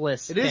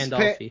 Bliss It is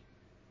Pandolfi.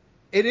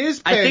 It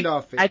is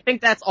Pandolfi. I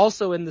think that's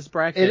also in this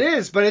bracket. It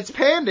is, but it's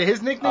Panda.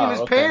 His nickname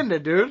is Panda,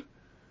 dude.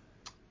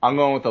 I'm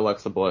going with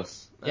Alexa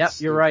Bliss. Yep,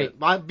 you're right.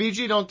 My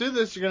BG, don't do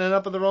this. You're going to end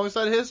up on the wrong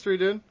side of history,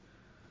 dude.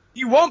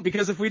 You won't,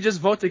 because if we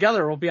just vote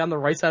together, we'll be on the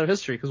right side of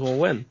history, because we'll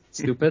win.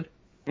 Stupid.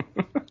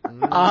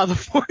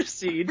 The 4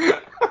 seed.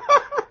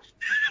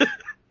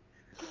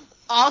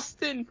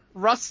 Austin,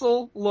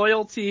 Russell,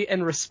 Loyalty,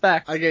 and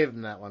Respect. I gave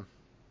him that one.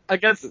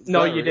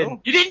 No, you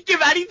didn't. You didn't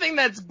give anything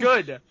that's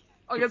good.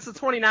 Against the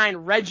 29,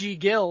 Reggie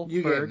Gill.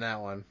 You gave him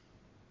that one.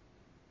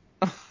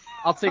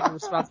 I'll take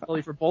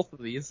responsibility for both of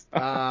these.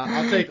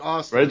 I'll take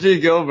Austin.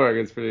 Reggie Gilbert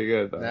is pretty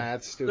good, though. Nah,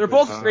 that's stupid. They're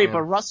both great,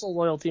 but Russell,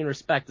 Loyalty, and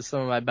Respect is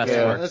some of my best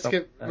work. Let's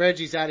get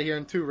Reggie's out of here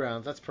in 2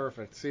 rounds. That's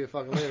perfect. See you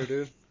fucking later,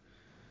 dude.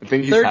 I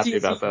think he's happy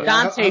about that.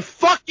 Dante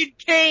fucking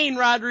Kane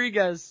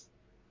Rodriguez.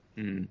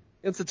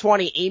 It's a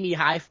 20, Amy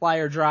High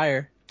Flyer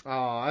Dryer. Oh,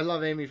 I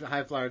love Amy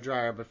High Flyer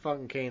Dryer, but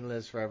fucking Kane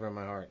lives forever in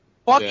my heart.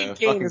 Fucking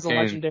Kane fucking is a Kane.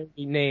 legendary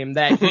name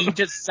that he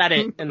just said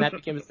it and that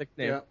became his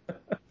nickname. Yeah.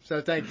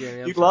 So thank you.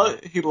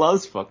 Andy. He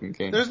loves fucking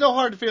Kane. There's no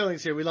hard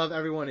feelings here. We love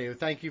every one of you.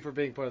 Thank you for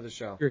being part of the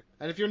show. Sure.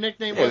 And if your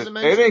nickname Yeah, wasn't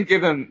they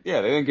mentioned,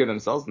 didn't give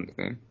themselves a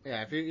nickname.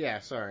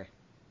 sorry.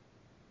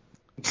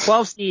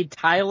 12 seed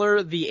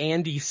Tyler the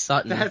Andy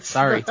Sutton.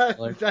 Sorry,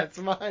 Tyler. That's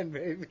mine,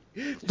 baby.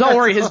 Don't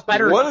worry, his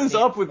better. What is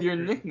up with your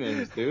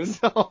nicknames, dude?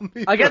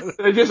 Against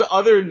They're just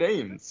other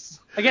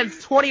names.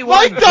 21.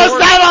 Mike does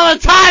that all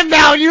the time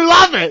now, and you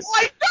love it.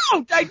 I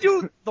don't. I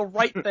do the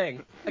right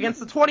thing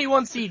against the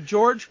 21 seed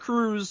George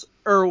Cruz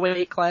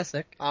Weight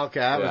Classic. Okay,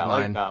 that was I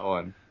mine. like that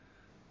one.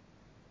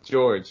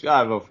 George,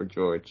 I vote for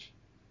George.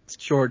 It's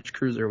George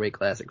Cruiserweight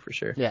Classic for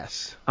sure.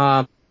 Yes.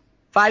 5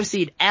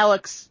 seed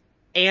Alex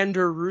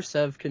Ander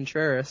Rusev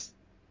Contreras.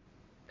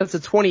 That's a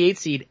 28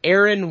 seed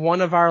Aaron,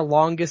 one of our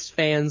longest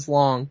fans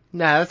long.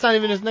 Nah, that's not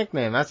even his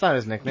nickname. That's not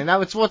his nickname. That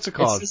was, what's it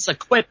called? It's just a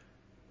quip.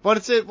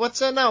 What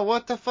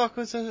the fuck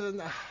was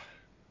it?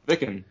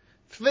 Vicken.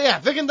 Yeah,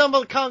 Vicken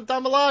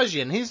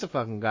Dambalajian. He's the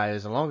fucking guy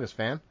who's the longest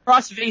fan.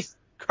 Crossface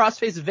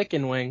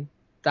Vicken wing.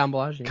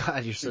 Dambalajian.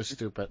 God, you're so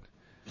stupid.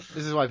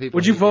 This is why people.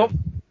 Would you vote?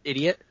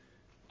 Idiot.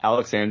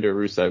 Alexander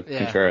Rusev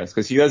Contreras,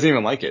 because he doesn't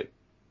even like it.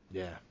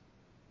 Yeah.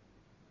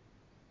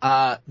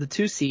 The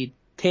 2 seed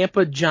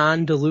Tampa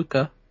John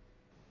DeLuca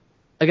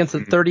against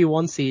the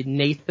 31 seed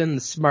Nathan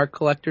the Smart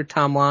Collector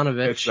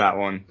Tomlanovich. It's that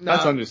one. No,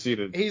 That's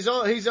undefeated. He's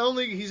always going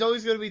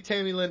to be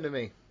Tammy Lynn to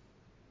me.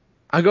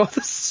 I go with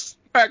the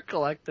Smart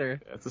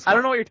Collector. Yeah, I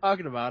don't know what you're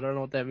talking about. I don't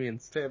know what that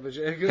means. Tammy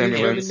Lynn,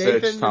 Nathan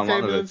Sitch,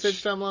 Tammy Lynn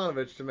Sitch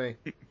Tomlanovich to me.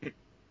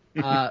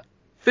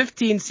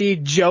 15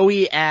 seed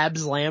Joey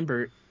Abs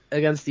Lambert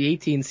against the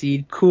 18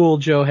 seed Cool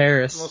Joe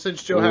Harris. Well,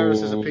 since Joe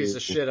Harris is a piece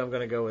of shit, I'm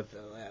going to go with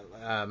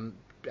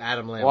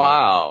Adam Lambert.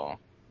 Wow.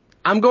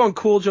 I'm going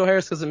Cool Joe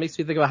Harris because it makes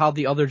me think about how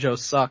the other Joe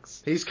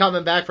sucks. He's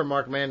coming back from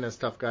Mark Madness,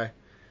 tough guy.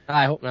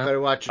 I hope not.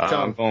 Better watch your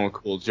tongue. I'm going with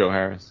Cool Joe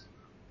Harris.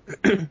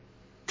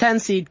 10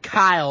 seed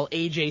Kyle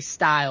AJ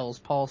Styles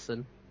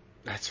Paulson.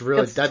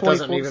 That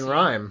doesn't even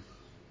rhyme.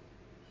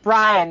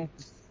 Brian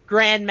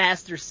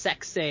Grandmaster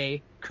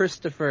Sexay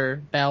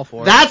Christopher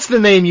Balfour. That's the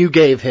name you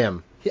gave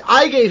him.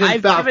 I gave him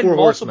I've Balfour given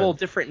multiple Horseman.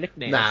 different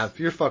nicknames. Nah,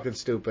 you're fucking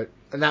stupid.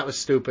 And that was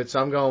stupid,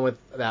 so I'm going with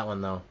that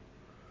one, though.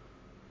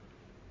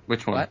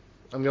 Which one? What?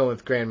 I'm going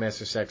with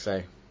Grandmaster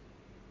Sexay.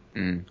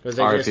 Because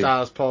AJ RIP.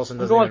 Styles Paulson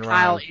I'm doesn't going even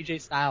Kyle rhyme.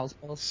 AJ Styles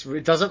Paulson.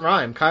 It doesn't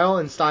rhyme. Kyle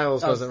and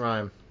Styles Does. doesn't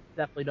rhyme.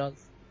 Definitely does.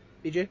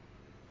 BJ?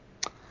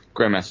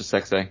 Grandmaster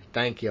Sexay.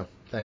 Thank you.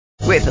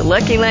 With the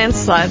Lucky Land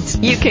Slots,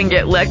 you can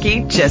get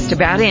lucky just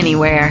about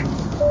anywhere.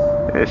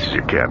 This is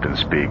your captain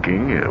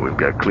speaking. We've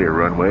got clear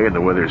runway and the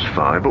weather's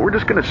fine, but we're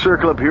just going to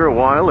circle up here a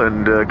while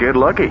and get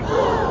lucky.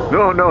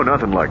 No,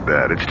 nothing like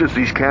that. It's just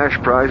these cash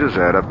prizes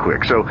add up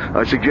quick. So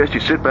I suggest you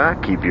sit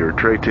back, keep your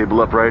tray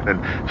table upright,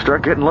 and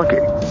start getting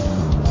lucky.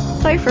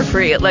 Play for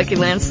free at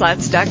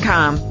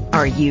LuckyLandSlots.com.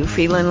 Are you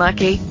feeling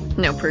lucky?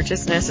 No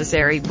purchase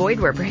necessary. Void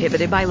where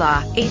prohibited by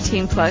law.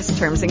 18+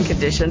 terms and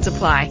conditions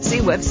apply. See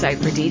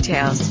website for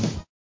details.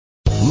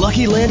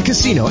 Lucky Land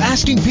Casino,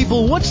 asking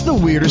people, what's the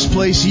weirdest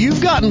place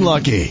you've gotten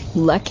lucky?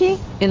 Lucky?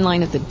 In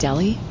line at the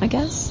deli, I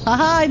guess?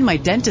 Aha, in my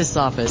dentist's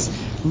office.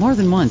 More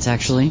than once,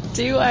 actually.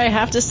 Do I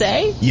have to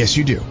say? Yes,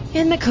 you do.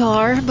 In the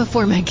car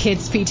before my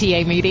kids'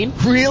 PTA meeting.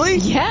 Really?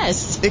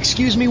 Yes.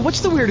 Excuse me,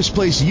 what's the weirdest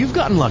place you've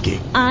gotten lucky?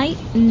 I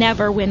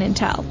never win and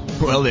tell.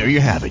 Well, there you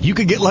have it. You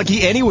can get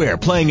lucky anywhere,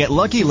 playing at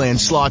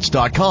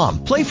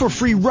LuckyLandSlots.com. Play for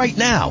free right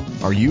now.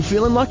 Are you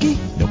feeling lucky?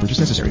 No purchase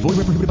necessary. Void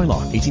where prohibited by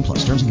law.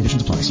 18+. Terms and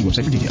conditions apply. See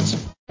website for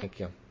details. Thank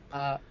you.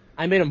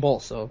 I made them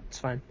both, so it's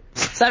fine.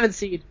 7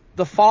 seed,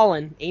 the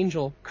Fallen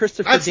Angel,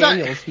 Christopher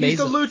Daniels. He's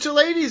the Lucha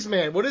Ladies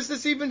man. What is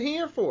this even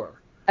here for?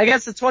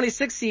 Against the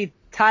 26 seed,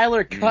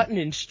 Tyler Cutting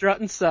and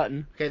Strutting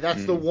Sutton. Okay,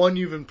 that's the one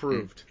you've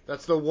improved.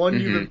 That's the one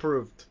you've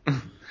improved.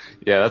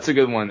 Yeah, that's a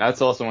good one.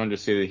 That's also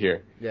understated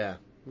here. Yeah,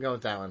 I'm going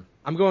with that one.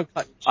 I'm going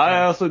Cutting.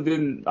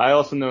 I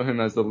also know him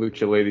as the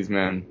Lucha Ladies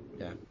man.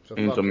 Yeah. So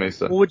Angel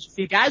Mesa. Well,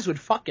 you guys would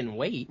fucking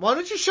wait. Why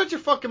don't you shut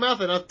your fucking mouth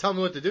and not tell me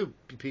what to do,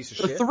 you piece of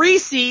The shit? 3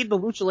 seed, the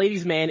Lucha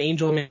Ladies man,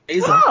 Angel Mesa.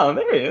 Oh,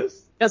 there he is.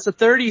 That's the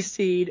 30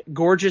 seed,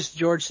 Gorgeous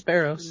George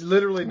Sparrows.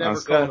 Literally never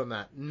called him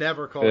that.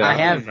 Never called him I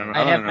that.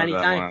 have many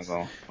times.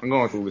 I'm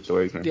going with the Lucha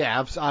Ladies man.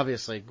 Yeah,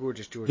 obviously.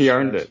 Gorgeous George He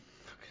Sparrows. earned it.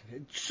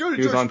 George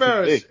He was on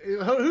Sparrows.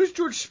 TV. Who's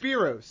George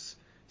Spiros?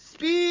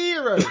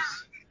 Spiros.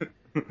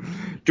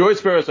 George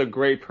Sparrow's a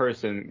great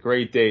person,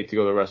 great date to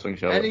go to a wrestling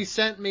show. And he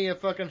sent me a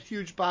fucking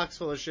huge box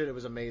full of shit. It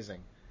was amazing.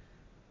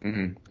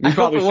 Mm-hmm. I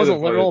hope it was a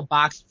literal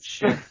box of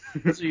shit.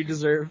 That's what you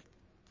deserve.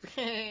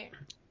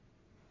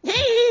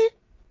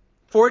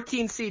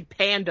 14 seed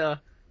Panda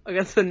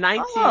against the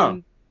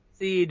 19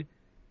 seed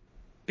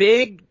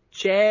Big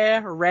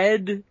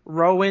Red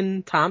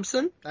Rowan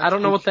Thompson. I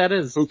don't know what that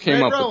is. Who came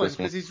Red up Rowan, with this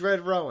one? because he's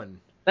Red Rowan.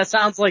 That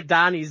sounds like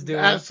Donnie's doing.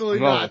 Absolutely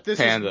No, not. This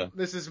Panda.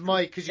 is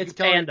Mike, because you It's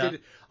can tell Panda.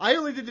 I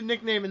only did the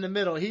nickname in the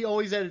middle. He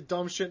always added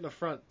dumb shit in the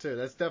front, too.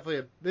 That's definitely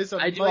a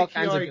I do all Mike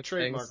kinds of Chiari good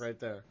trademark things. right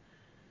there.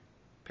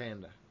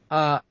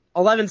 Panda.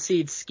 11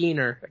 seed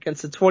Skeeter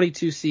against the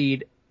 22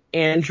 seed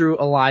Andrew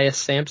Elias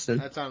Sampson.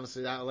 That's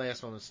honestly, that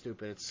last one was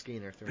stupid. It's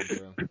Skeeter through and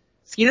through.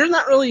 Skeeter's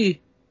not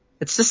really,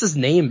 it's just his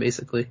name,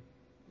 basically.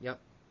 Yep.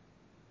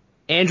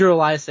 Andrew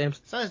Elias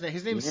Sampson. It's not his name.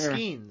 His name's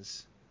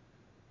Skeens.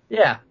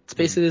 Yeah, it's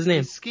basically his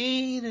name.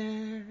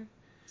 Skeeter.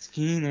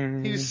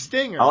 Skeeter. He's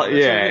Stinger. Oh, That's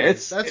yeah, what it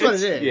is. That's what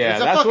it is. Yeah,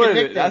 it's a that's fucking what it is.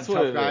 nickname, That's what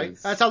tough it guy.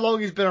 is. That's how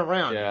long he's been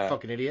around, Yeah. you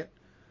fucking idiot.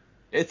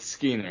 It's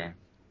Skeeter.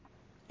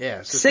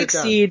 Yeah, so 6 sit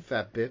down, seed,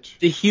 fat bitch.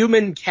 the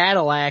human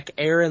Cadillac,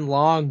 Aaron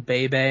Long,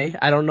 baby.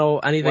 I don't know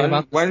anything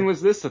about this. When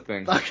was this a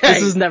thing? Okay.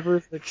 This is never a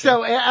thing.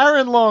 So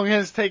Aaron Long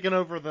has taken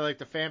over the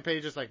fan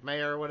pages like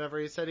mayor or whatever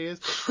he said he is.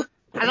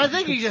 And I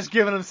think he's just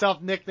giving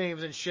himself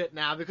nicknames and shit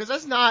now because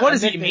that's not What a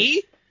is he, nickname.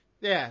 me?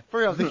 Yeah, for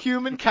real. The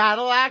human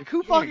Cadillac?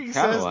 Who fucking says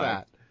Cadillac.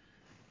 that?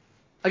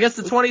 Against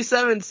the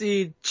 27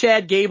 seed,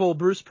 Chad Gable,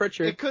 Bruce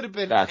Pritchard. It could have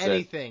been That's it.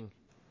 anything.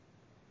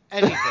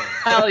 Anything.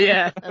 Hell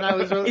yeah. And I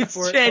was voting It's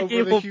for it Chad over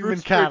Gable, the human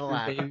Bruce Pritchard,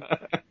 Cadillac. baby.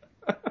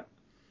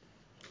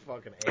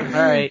 Fucking All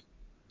right.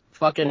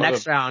 Fucking What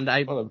next a- round.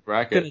 I'm What a gonna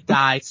bracket.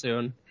 die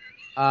soon.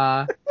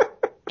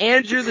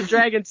 Andrew the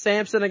Dragon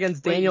Sampson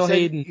against Daniel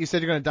Hayden. You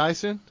said you're gonna die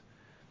soon?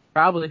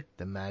 Probably.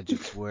 The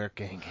magic's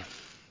working.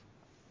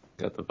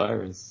 Got the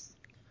virus.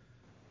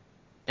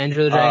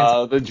 Andrew the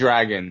Dragon. The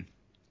dragon.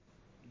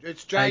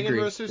 It's Dragon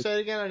agree. versus who said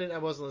it again? I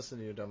wasn't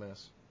listening to you,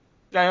 dumbass.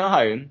 Daniel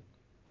Hayden.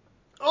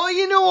 Oh,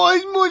 you know what?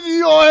 As much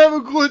as I have a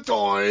good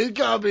time, it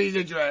gotta be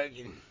the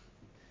dragon.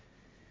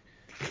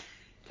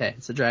 Okay,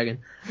 it's a dragon.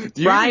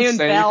 Do you Ryan even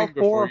say Bell, anything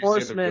before 4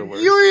 you say the horsemen.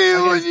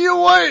 real word? You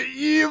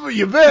what?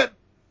 You bet.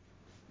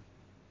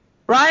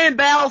 Ryan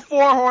Bell,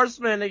 4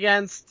 horsemen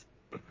against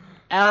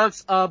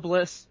Alex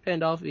Bliss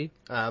Pandolfi.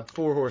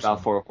 4 horsemen.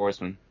 About 4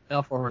 horsemen.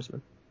 Bell, 4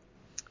 horsemen.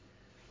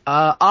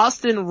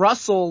 Austin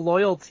Russell,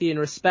 loyalty and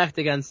respect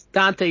against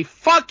Dante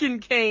fucking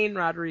Kane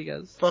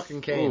Rodriguez.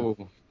 Fucking Kane.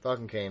 Ooh.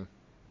 Fucking Kane.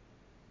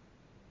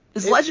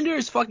 As legendary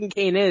as fucking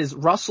Kane is,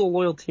 Russell,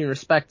 loyalty and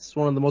respect is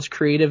one of the most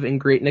creative and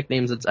great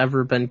nicknames that's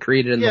ever been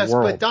created in Yes, the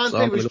world. but Dante So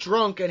I'm was gonna-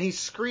 drunk and he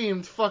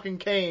screamed fucking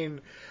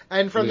Kane.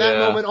 And from that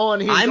moment on,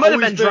 he's I might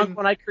have always been drunk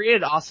when I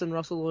created Austin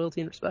Russell,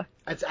 loyalty and respect.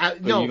 It's,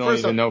 But no, you don't first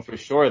even off, know for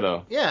sure,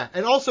 though. yeah,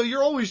 and also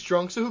you're always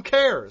drunk, so who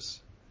cares?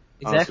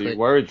 Exactly. So you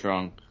were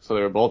drunk, so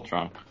they were both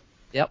drunk.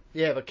 Yep.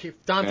 Yeah, but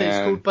Dante's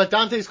Man. cool. But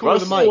Dante's cool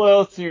with Russell the mic.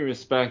 loyalty and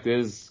respect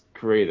is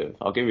creative.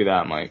 I'll give you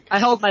that, Mike. I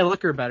held my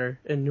liquor better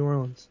in New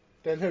Orleans.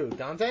 Then who?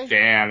 Dante?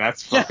 Damn,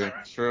 that's fucking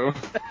true.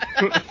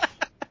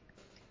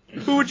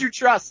 Who would you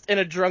trust in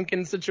a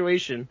drunken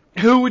situation?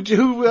 Who would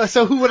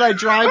I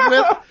drive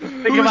with?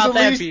 Think about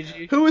that,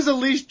 PG. Who is the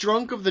least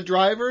drunk of the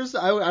drivers?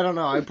 I don't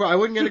know. I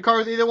wouldn't get in a car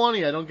with either one of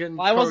you. I don't get in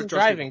Well, I car wasn't with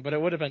trusty- driving, but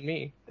it would have been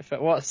me if it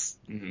was.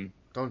 Mm-hmm.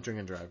 Don't drink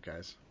and drive,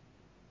 guys.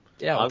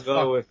 Yeah, I'll what the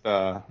go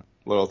fuck? with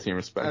loyalty and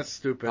respect. That's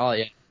stupid. Oh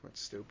yeah.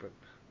 That's stupid.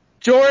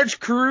 George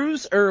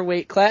Cruz,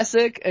 Weight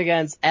Classic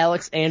against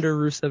Alexander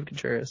Rusev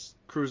Contreras.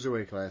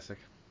 Cruiserweight Classic.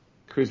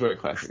 Cruiserweight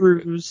Classic.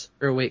 Cruz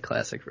Weight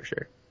Classic for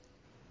sure.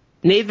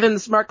 Nathan the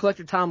Smart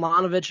Collector Tom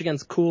Lanovich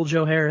against Cool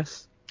Joe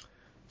Harris.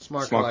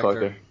 Smart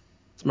collector.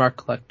 Smart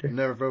Collector.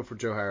 Never vote for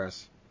Joe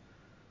Harris.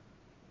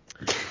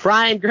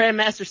 Brian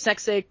Grandmaster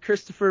Sexay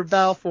Christopher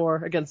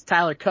Balfour against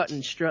Tyler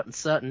Cutton, Strutting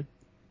Sutton.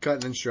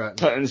 Cutting and strutting.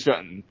 Cutting,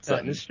 strutting.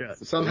 Cutting and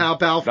strutting. Somehow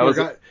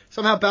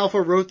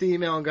Balfour wrote the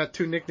email and got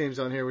 2 nicknames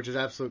on here, which is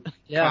absolute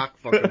cock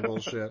fucking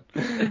bullshit.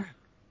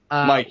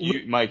 Mike,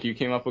 you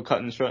came up with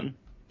cutting and strutting?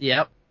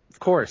 Yep, of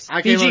course.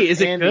 I came up PG, with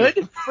is it Andy.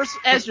 good? First,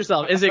 ask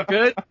yourself, is it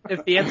good?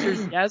 If the answer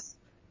is yes,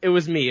 it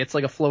was me. It's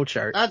like a flow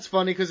chart. That's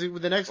funny because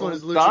the next one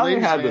is Lucha Donnie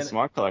Ladies had Man. the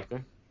Smart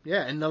Collector.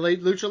 Yeah, and the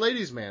late Lucha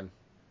Ladies Man.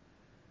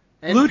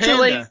 And Lucha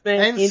Panda. Ladies Man,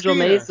 And Angel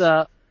Skeeter.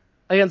 Mesa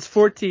against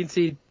 14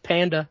 seed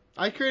Panda.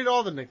 I created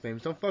all the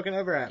nicknames. Don't fucking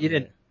ever at me. You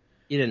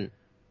didn't.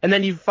 And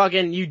then you I'm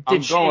did going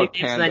shitty with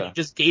things and then Panda. you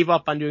just gave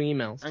up on doing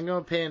emails. I'm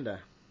going Panda.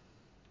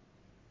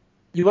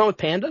 You went with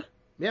Panda?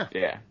 Yeah.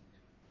 Yeah.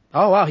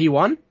 Oh wow, he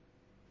won?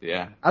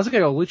 Yeah. I was gonna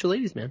go Lucha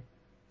Ladies Man.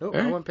 Nope,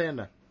 Alright. I want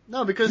Panda.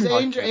 No, because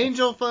Fuck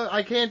Angel,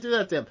 I can't do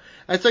that to him.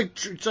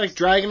 It's like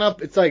dragging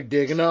up, it's like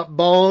digging up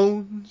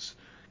bones.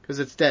 Because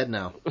it's dead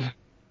now. Yeah,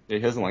 he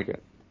doesn't like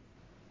it.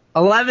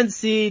 11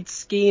 seed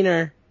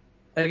Skeeter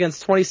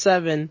against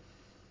 27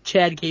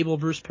 Chad Gable,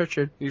 Bruce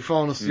Pritchard. You're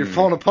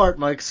falling apart,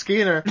 Mike.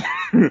 Skeeter.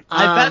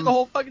 I bet the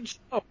whole fucking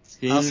show.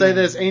 I'll say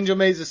this, Angel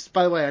Maze is,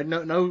 by the way,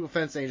 no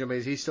offense to Angel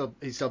Maze, he's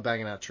still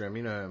banging out trim,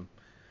 you know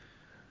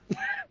him.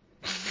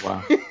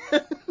 Wow.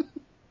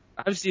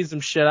 I've seen some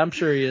shit, I'm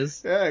sure he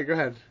is. Yeah, go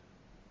ahead.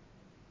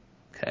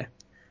 Okay.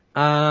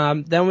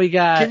 Then we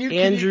got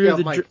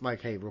Andrew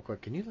Mike, hey, real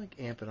quick, can you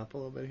amp it up a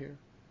little bit here?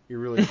 You're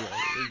really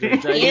you're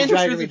dragging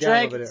Andrew me the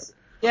down over there. Dragon.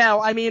 Yeah,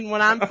 I mean,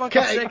 when I'm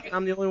fucking sick,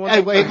 I'm the only one.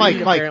 Hey, wait,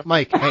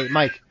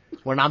 Mike.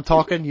 When I'm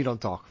talking, you don't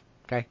talk.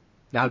 Okay?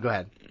 Now go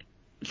ahead.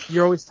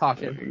 You're always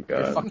talking. You're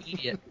a fucking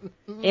idiot.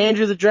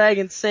 Andrew the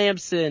Dragon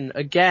Sampson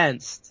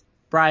against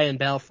Brian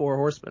Bell, 4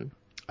 horsemen.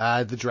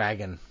 The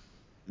Dragon.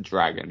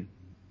 Dragon.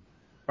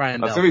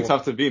 Brian That's Bell. gonna be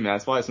tough to beat, man.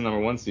 That's why it's the number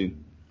 1 seed.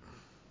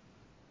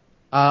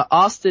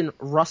 Austin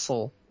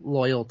Russell,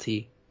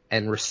 loyalty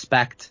and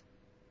respect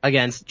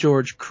against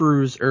George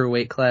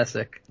Cruiserweight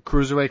Classic.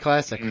 Cruiserweight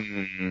Classic.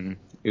 It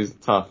was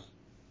tough.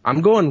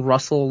 I'm going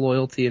Russell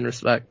loyalty and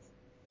respect.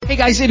 Hey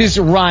guys, it is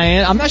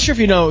Ryan. I'm not sure if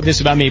you know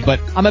this about me,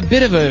 but I'm a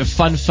bit of a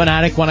fun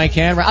fanatic when I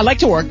can. I like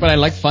to work, but I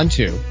like fun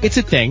too. It's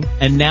a thing.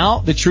 And now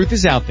the truth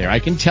is out there. I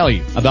can tell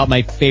you about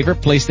my favorite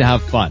place to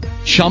have fun.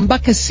 Chumba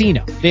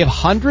Casino. They have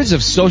hundreds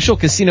of social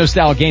casino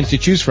style games to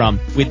choose from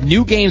with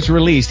new games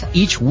released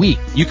each week.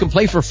 You can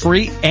play for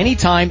free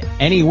anytime,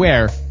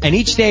 anywhere. And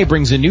each day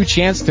brings a new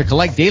chance to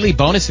collect daily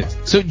bonuses.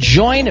 So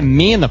join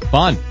me in the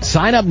fun.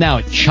 Sign up now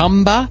at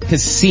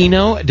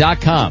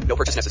ChumbaCasino.com. No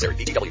purchase necessary.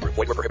 VGW Group.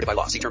 Void where prohibited by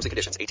law. See terms and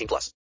conditions.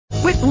 18+.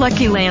 With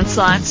Lucky Land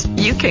Slots,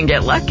 you can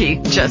get lucky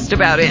just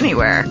about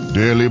anywhere.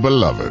 Dearly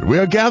beloved, we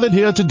are gathered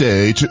here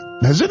today to...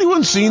 Has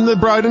anyone seen the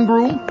bride and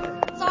groom?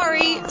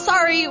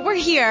 Sorry, we're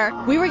here.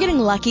 We were getting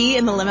lucky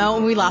in the limo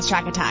and we lost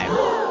track of time.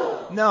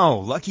 No,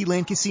 Lucky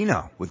Land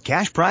Casino, with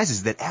cash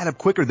prizes that add up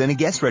quicker than a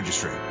guest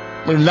registry.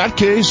 In that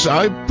case,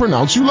 I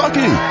pronounce you lucky.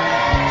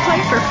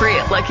 Play for free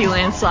at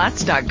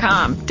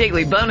LuckyLandSlots.com.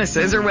 Daily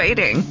bonuses are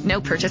waiting. No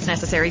purchase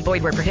necessary.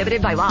 Void where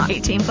prohibited by law.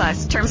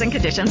 18+. Terms and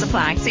conditions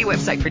apply. See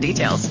website for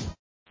details.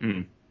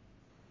 I'm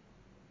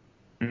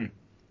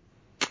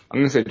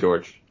gonna say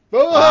George.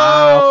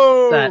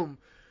 Boom!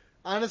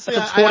 Honestly,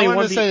 I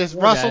want to say this.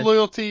 Russell guys.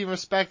 Loyalty and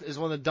Respect is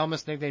one of the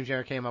dumbest nicknames you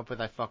ever came up with.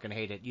 I fucking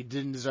hate it. You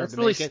didn't deserve That's to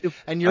really make it. stupid.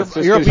 And you're That's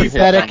a just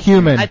pathetic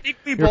human. I think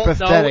we You're both know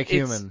pathetic it's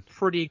human.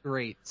 pretty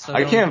great. So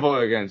I can't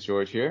vote against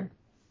George here.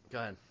 Go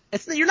ahead.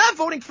 You're not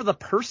voting for the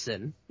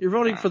person. You're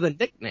voting for the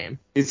nickname.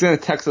 He's gonna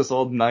text us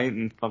all night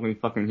and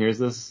fucking hears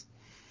this.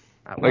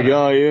 Like, Whatever.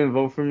 yo, you didn't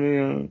vote for me.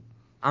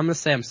 I'm gonna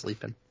say I'm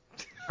sleeping.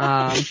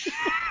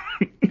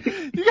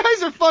 You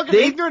guys are fucking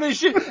ignorant as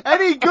shit.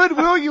 Any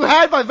goodwill you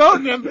had by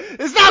voting him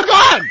is now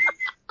gone!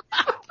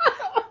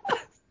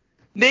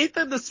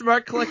 Nathan the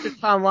Smart Collector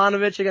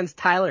Tomlanovich against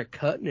Tyler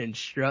Cutting and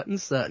Strutting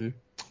Sutton.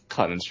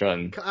 Cutting and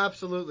strutting.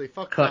 Absolutely.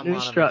 Fuck Cutting Tom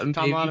and strutting,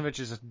 Tom baby. Lanovich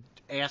is an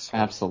asshole.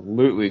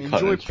 Absolutely cutting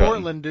Enjoy and strutting.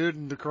 Portland, dude,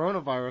 and the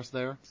coronavirus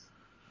there.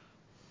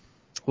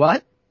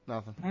 What?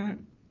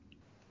 Nothing.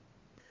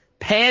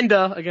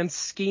 Panda against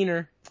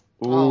Skeeter.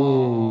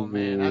 Oh,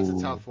 man, that's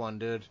a tough one,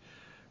 dude.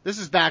 This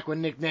is back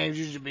when nicknames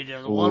used to be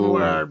just one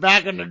word.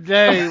 Back in the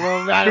day,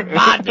 back in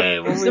my day.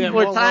 When we had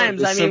Simpler one times.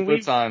 word. I mean, Simpler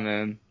time,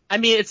 man.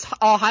 it's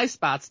all high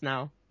spots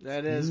now.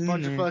 That is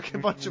bunch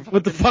of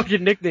With the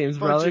fucking nicknames,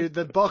 brother.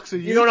 The Bucks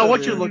of You don't know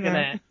what you're dude. looking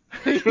at.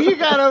 You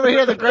got over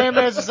here the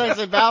Grandmaster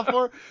Sexy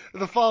Balfour,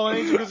 the Fallen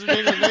Angel, because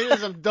we're taking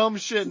some dumb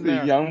shit in The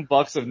there. young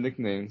bucks of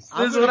nicknames.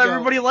 This is what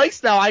everybody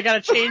likes now. I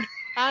gotta change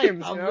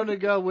times. I'm gonna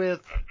go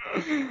with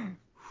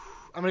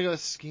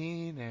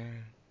Skeeter.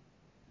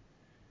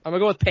 I'm gonna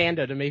go with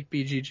Panda to make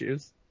BG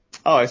choose.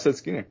 Oh, I said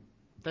Skinner.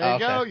 There you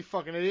go, Okay. you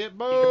fucking idiot.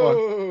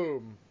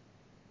 Boom.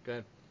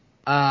 Good.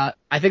 I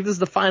think this is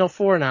the final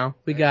four now.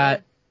 We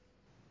got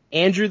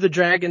Andrew the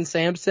Dragon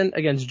Sampson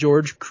against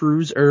George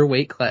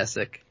Cruiserweight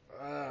Classic.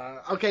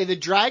 Okay, the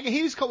Dragon.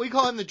 We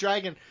call him the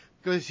Dragon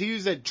because he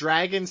used that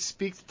Dragon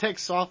speak to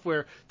text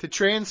software to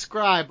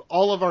transcribe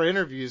all of our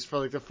interviews for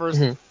like the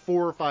first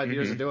 4 or 5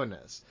 years of doing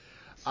this.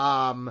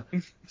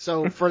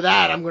 So for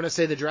that, I'm going to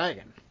say the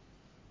Dragon.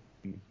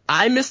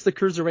 I missed the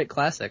Cruiserweight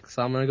Classic,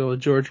 so I'm gonna go with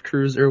George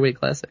Cruiserweight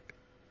Classic.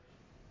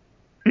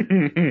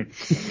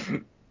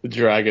 The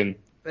Dragon.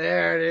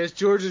 There it is.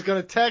 George is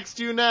going to text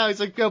you now. He's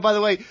like, "Yo, by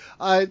the way,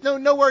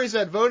 no worries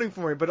about voting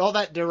for me, but all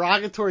that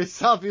derogatory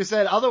stuff you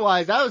said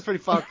otherwise, that was pretty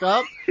fucked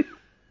up."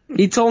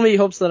 He told me he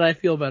hopes that I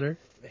feel better.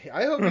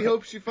 I hope he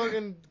hopes you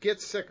fucking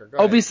get sicker. Go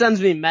Hope ahead. he sends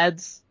me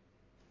meds,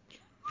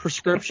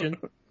 prescription.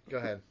 Go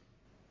ahead.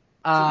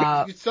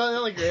 Uh, You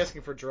sound like you're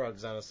asking for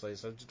drugs, honestly,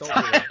 so just don't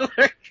do that.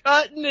 Tyler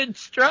Cutting and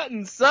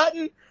Strutting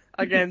Sutton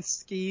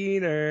against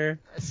Skeeter.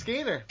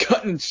 Skeeter.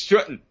 Cutting and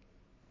strutting.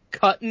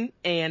 Cutting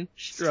and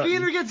Strutting.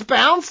 Skeeter gets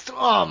bounced?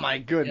 Oh my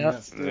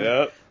goodness. Dude.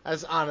 Yep.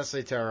 That's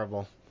honestly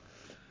terrible.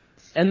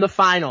 And the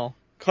final.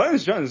 Cutting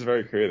and strutting is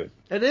very creative.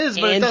 It is,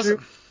 but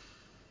Andrew-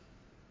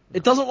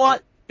 It doesn't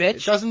want, bitch.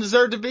 it doesn't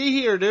deserve to be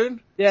here, dude.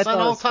 Yeah, It's it not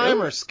an does.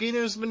 all-timer.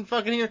 Skeeter's been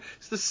fucking here.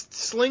 The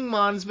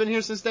Slingmon's been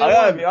here since day I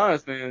gotta one. be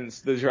honest, man.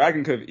 The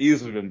Dragon could have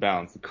easily been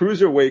bounced. The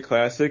Cruiserweight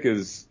Classic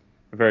is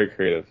very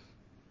creative.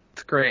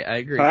 It's great, I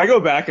agree. Can I go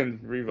back and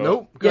revote?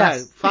 Nope. Go Yes.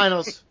 ahead.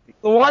 Finals.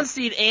 The 1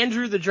 seed,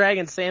 Andrew the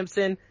Dragon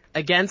Sampson,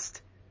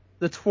 against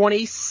the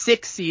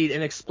 26 seed,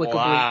 inexplicably,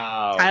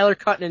 Wow. Tyler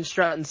Cutting and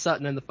Strutting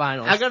Sutton in the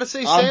finals. I gotta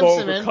say I'm Samson,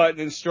 voting man. for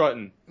cutting and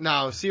strutting.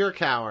 No, see, you're a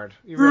coward.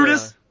 You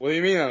Brutus. really What do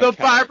you mean? I'm The a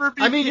coward?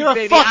 Barber I mean, BG, you're a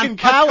baby. fucking I'm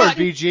coward,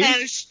 cutting BG.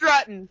 And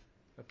strutting.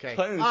 are. Okay.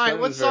 Cutting and All right,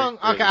 strutting what is very song?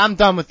 creative. Okay, I'm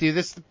done with you.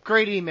 This is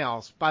great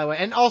emails, by the way.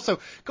 And also,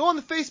 go on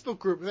the Facebook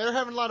group. They're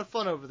having a lot of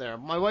fun over there.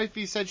 My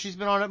wifey said she's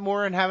been on it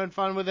more and having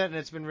fun with it, and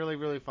it's been really,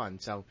 really fun.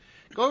 So,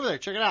 go over there.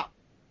 Check it out.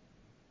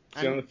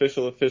 See on the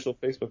official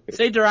Facebook page.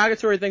 Say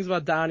derogatory things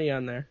about Donnie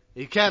on there.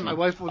 You can. My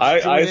wife will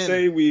just join I in.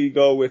 say we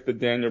go with the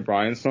Daniel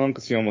Bryan song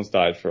because he almost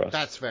died for us.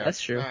 That's fair. That's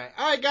true. All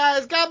right,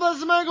 guys. God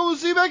bless America. We'll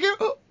see you back here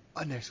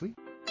next week.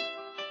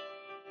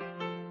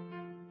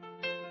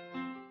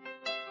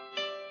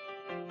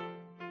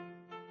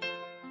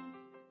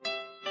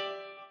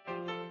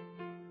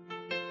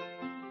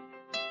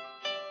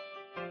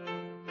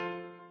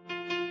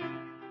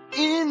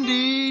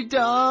 Indie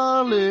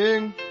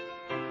darling,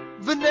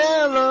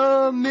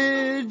 vanilla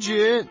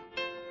midget,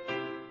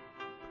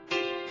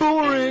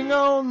 boring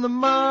on the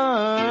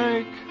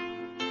mic.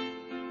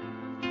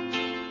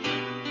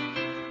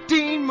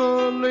 Dean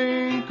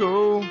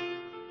Malenko,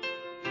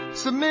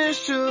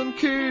 submission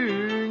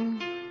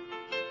king,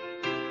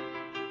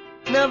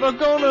 never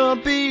gonna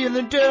be in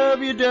the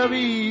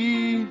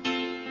WWE.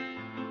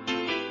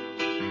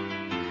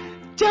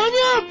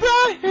 Daniel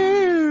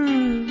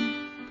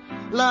Bryan,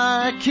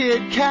 like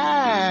Kid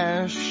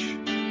Cash,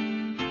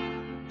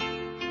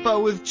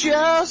 but with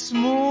just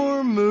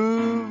more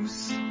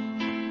moves.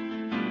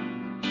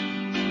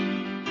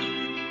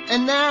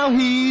 And now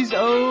he's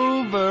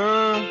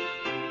over,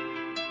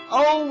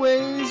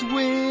 always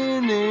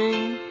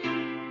winning.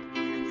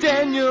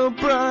 Daniel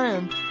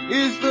Bryan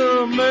is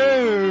the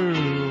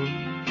man.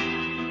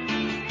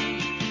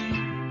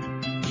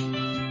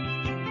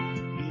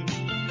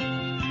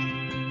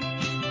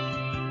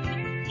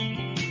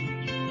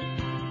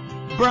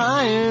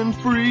 Bryan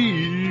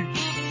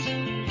freaks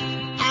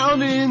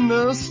out in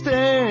the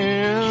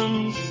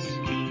stands.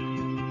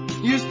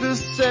 Used to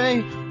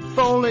say,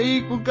 Foley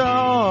equal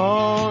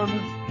God.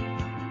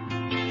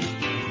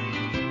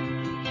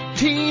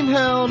 Team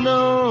Hell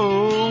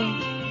No,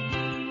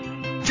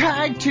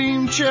 tag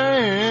team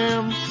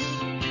champs.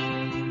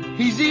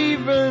 He's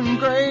even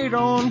great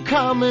on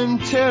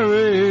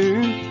commentary.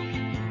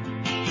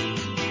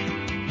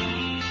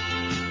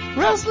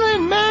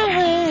 Wrestling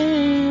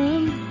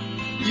man,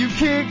 you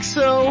kick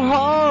so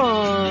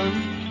hard,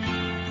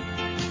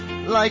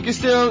 like you're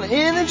still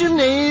in a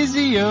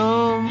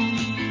gymnasium.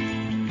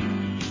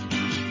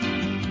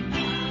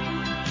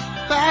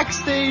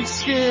 Backstage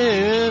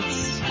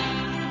skits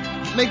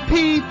make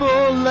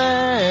people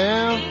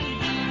laugh.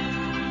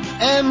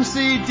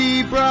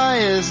 MCD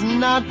Bry's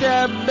not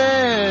that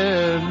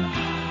bad.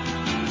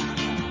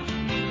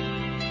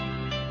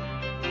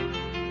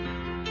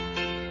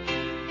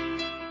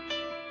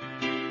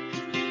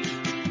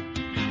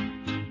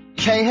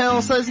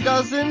 K-Hell says he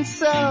doesn't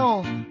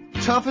sell.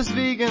 Toughest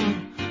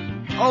vegan,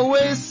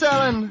 always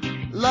selling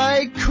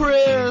like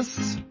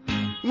Chris,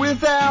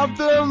 without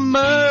the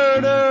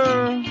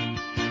murder.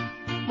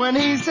 When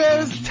he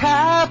says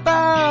tap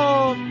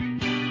out,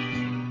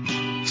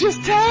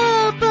 just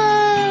tap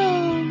out.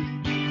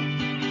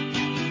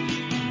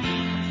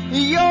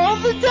 You're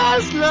the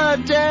Dazzler,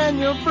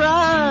 Daniel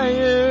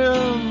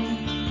Bryan.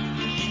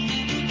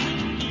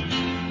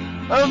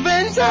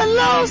 Avenge that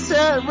loss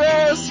at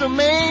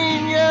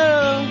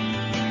WrestleMania.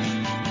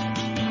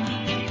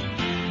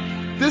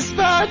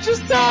 Despite your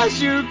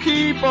size, you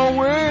keep on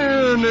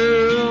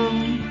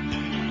winning.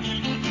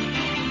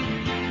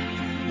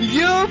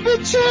 You'll be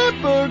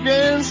champ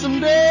again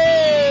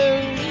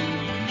someday.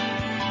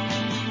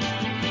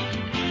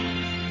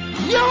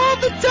 You're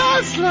the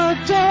Dazzler,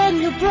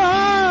 Daniel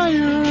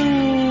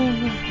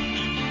Bryan.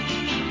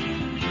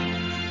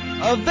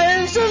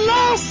 Avenge the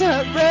loss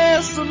at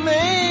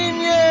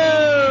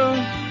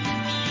WrestleMania.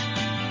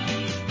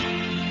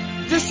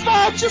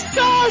 Despite your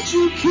size,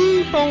 you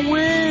keep on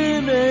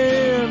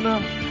winning.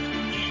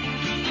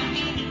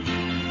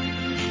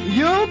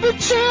 You'll be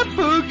champ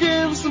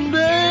again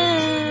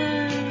someday.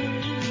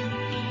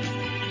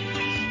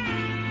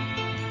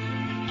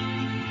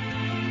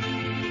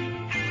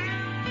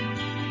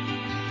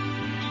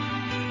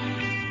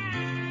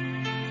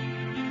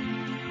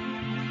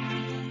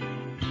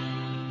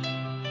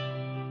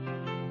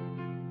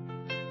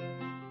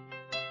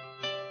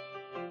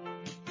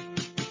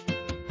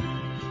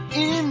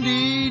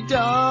 Indie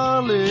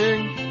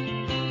darling,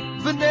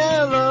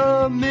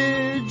 vanilla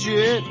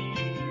midget,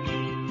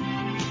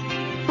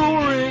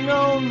 boring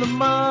on the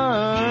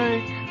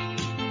mic.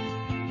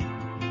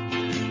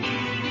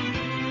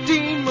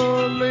 Dean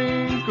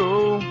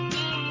Malenko,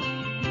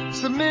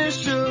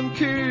 submission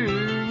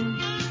king,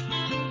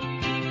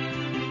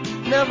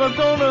 never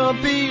gonna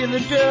be in the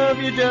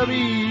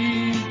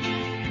WWE.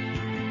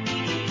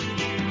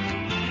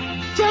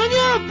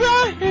 Daniel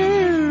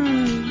Bryan,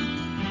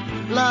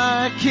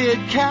 like Kid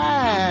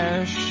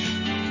Cash,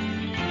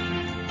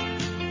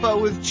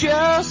 but with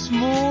just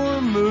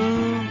more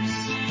moves.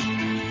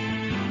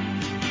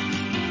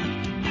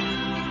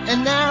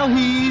 And now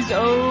he's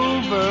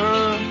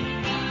over,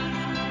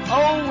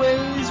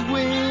 always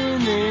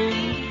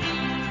winning.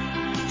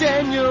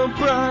 Daniel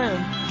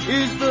Bryan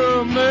is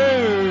the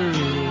man.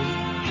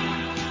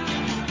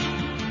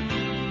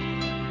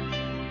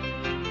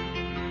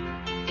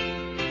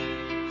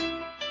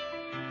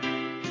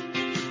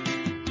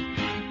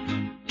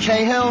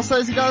 K-Hell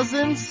says he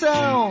doesn't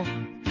sell.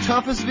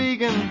 Toughest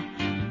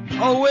vegan,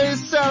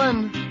 always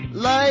selling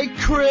like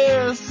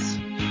Chris,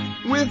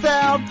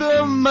 without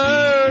the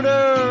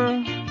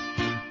murder.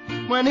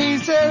 When he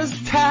says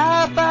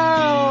tap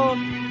out,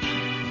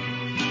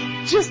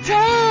 just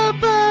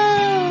tap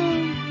out.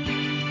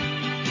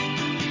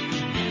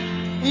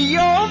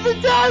 You're the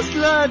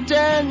Dazzler,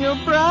 Daniel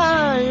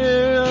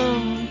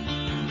Bryan.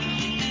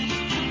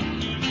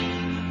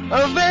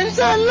 Avenge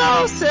that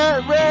loss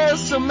at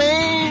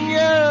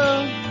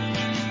WrestleMania.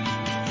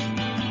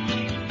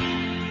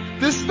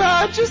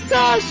 Despite your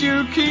size,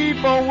 you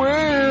keep on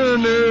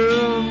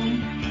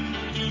winning.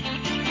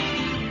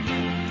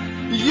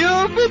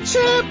 You'll be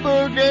champ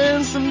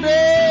again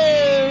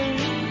someday.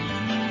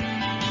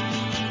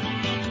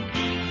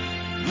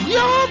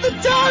 You're the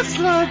Dark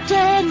Lord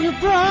Daniel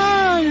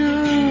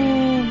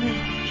Bryan.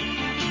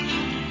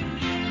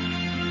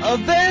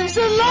 Avenge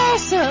the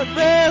loss at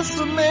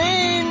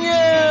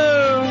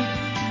WrestleMania.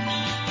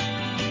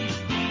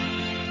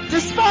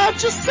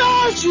 Despite your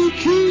size, you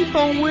keep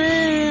on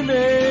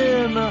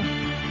winning.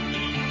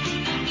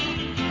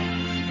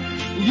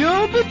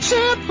 You'll be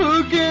champ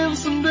again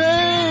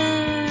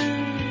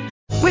someday.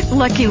 With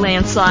Lucky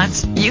Land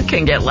Slots, you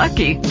can get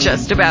lucky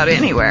just about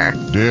anywhere.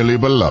 Dearly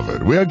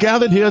beloved, we are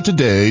gathered here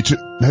today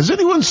to... Has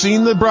anyone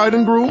seen the bride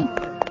and groom?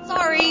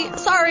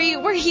 Sorry,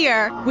 we're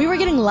here. We were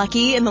getting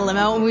lucky in the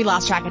limo and we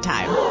lost track of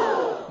time.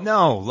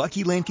 No,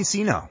 Lucky Land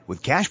Casino,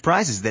 with cash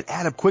prizes that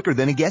add up quicker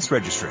than a guest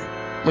registry.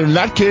 In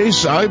that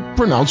case, I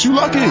pronounce you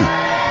lucky.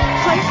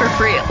 Play for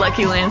free at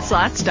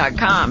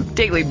LuckyLandSlots.com.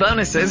 Daily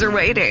bonuses are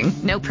waiting.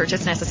 No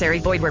purchase necessary.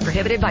 Void where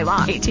prohibited by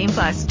law.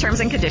 18+. Terms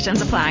and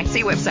conditions apply.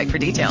 See website for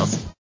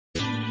details.